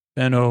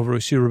bent over.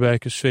 We see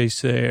Rebecca's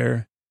face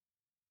there.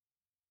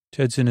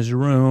 Ted's in his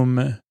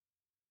room.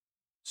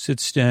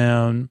 Sits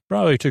down.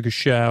 Probably took a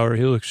shower.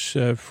 He looks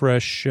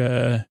fresh.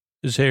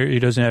 His hair, he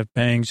doesn't have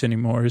bangs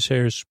anymore. His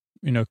hair's,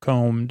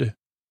 combed.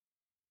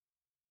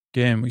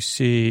 Again, we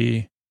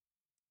see...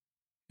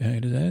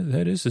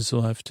 That is his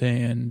left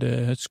hand.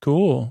 That's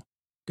cool.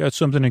 Got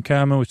something in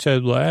common with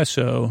Ted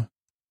Lasso,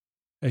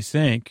 I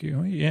think.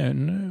 Yeah.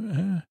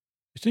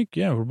 I think,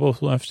 yeah, we're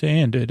both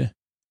left-handed.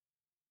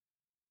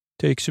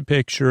 Takes a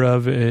picture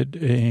of it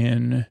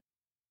and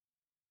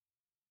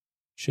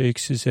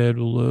shakes his head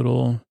a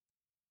little,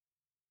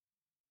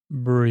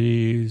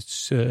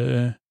 breathes,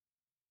 his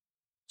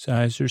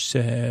eyes are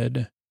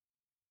sad,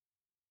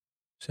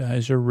 his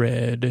eyes are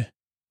red,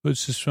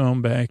 puts his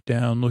phone back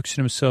down, looks at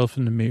himself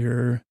in the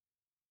mirror.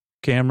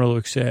 Camera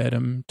looks at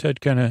him.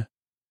 Ted kind of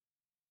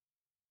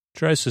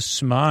tries to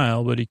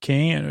smile, but he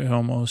can't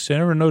almost. I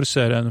never noticed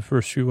that on the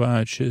first few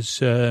watches.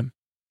 Then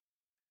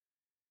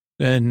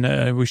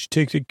we should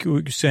take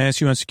the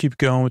Sassy wants to keep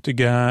going with the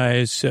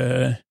guys.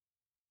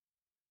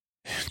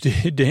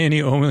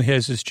 Danny only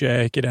has his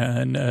jacket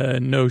on,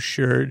 no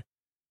shirt.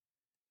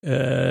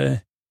 Oh,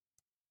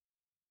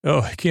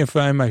 I can't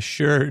find my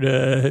shirt.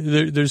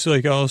 There's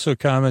like also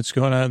comments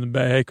going on in the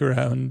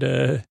background.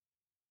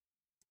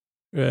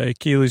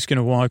 Keely's going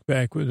to walk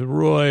back with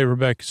Roy.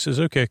 Rebecca says,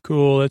 okay,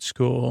 cool. That's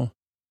cool.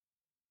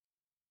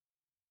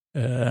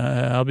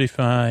 I'll be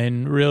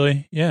fine.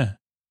 Really? Yeah.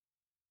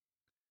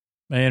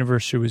 My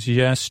anniversary was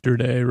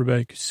yesterday,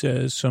 Rebecca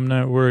says, so I'm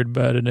not worried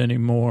about it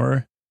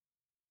anymore.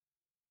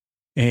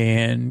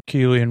 And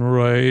Keely and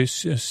Roy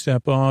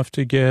step off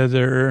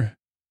together.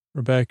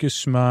 Rebecca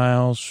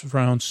smiles,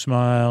 frowns,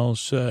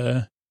 smiles.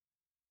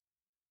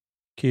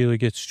 Keely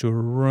gets to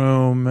her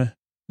room.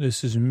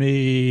 This is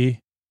me.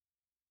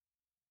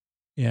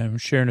 Yeah, I'm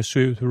sharing a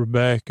suite with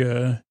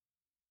Rebecca.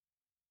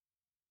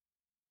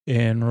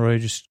 And Roy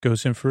just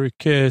goes in for a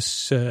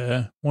kiss.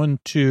 1,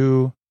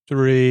 2,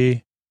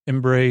 3,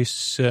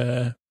 embrace.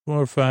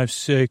 4, 5,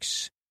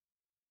 6.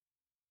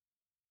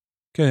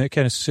 Kind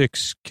of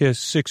six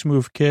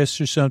move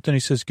kiss or something. He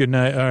says, good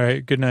night. All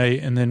right, good night.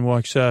 And then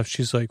walks off.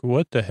 She's like,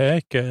 what the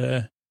heck?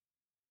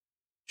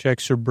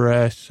 Checks her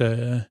breath.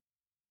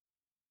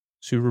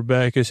 So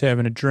Rebecca's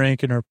having a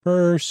drink in her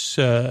purse.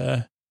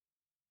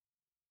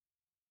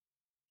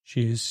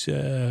 She's,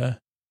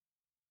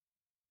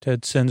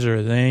 Ted sends her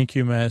a thank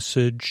you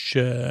message.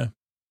 And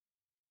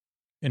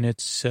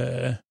it's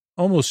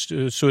almost,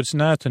 so it's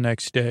not the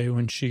next day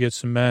when she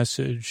gets the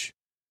message.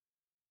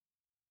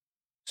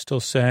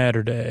 Still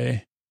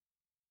Saturday.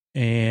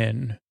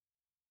 And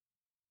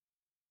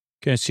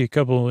can I see a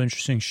couple of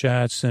interesting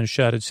shots. Then a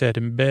shot at Ted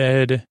in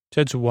bed.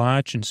 Ted's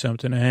watching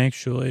something,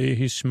 actually.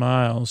 He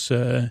smiles,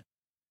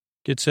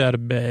 gets out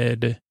of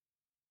bed.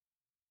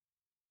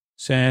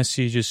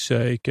 Sassy just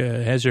like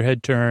has her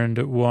head turned,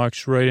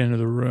 walks right into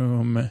the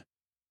room,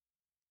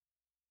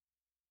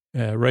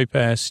 right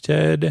past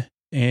Ted,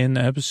 and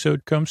the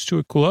episode comes to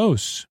a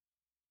close.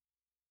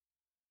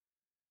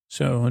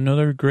 So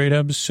another great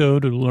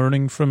episode of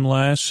Learning from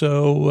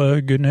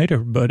Lasso. Good night,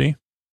 everybody.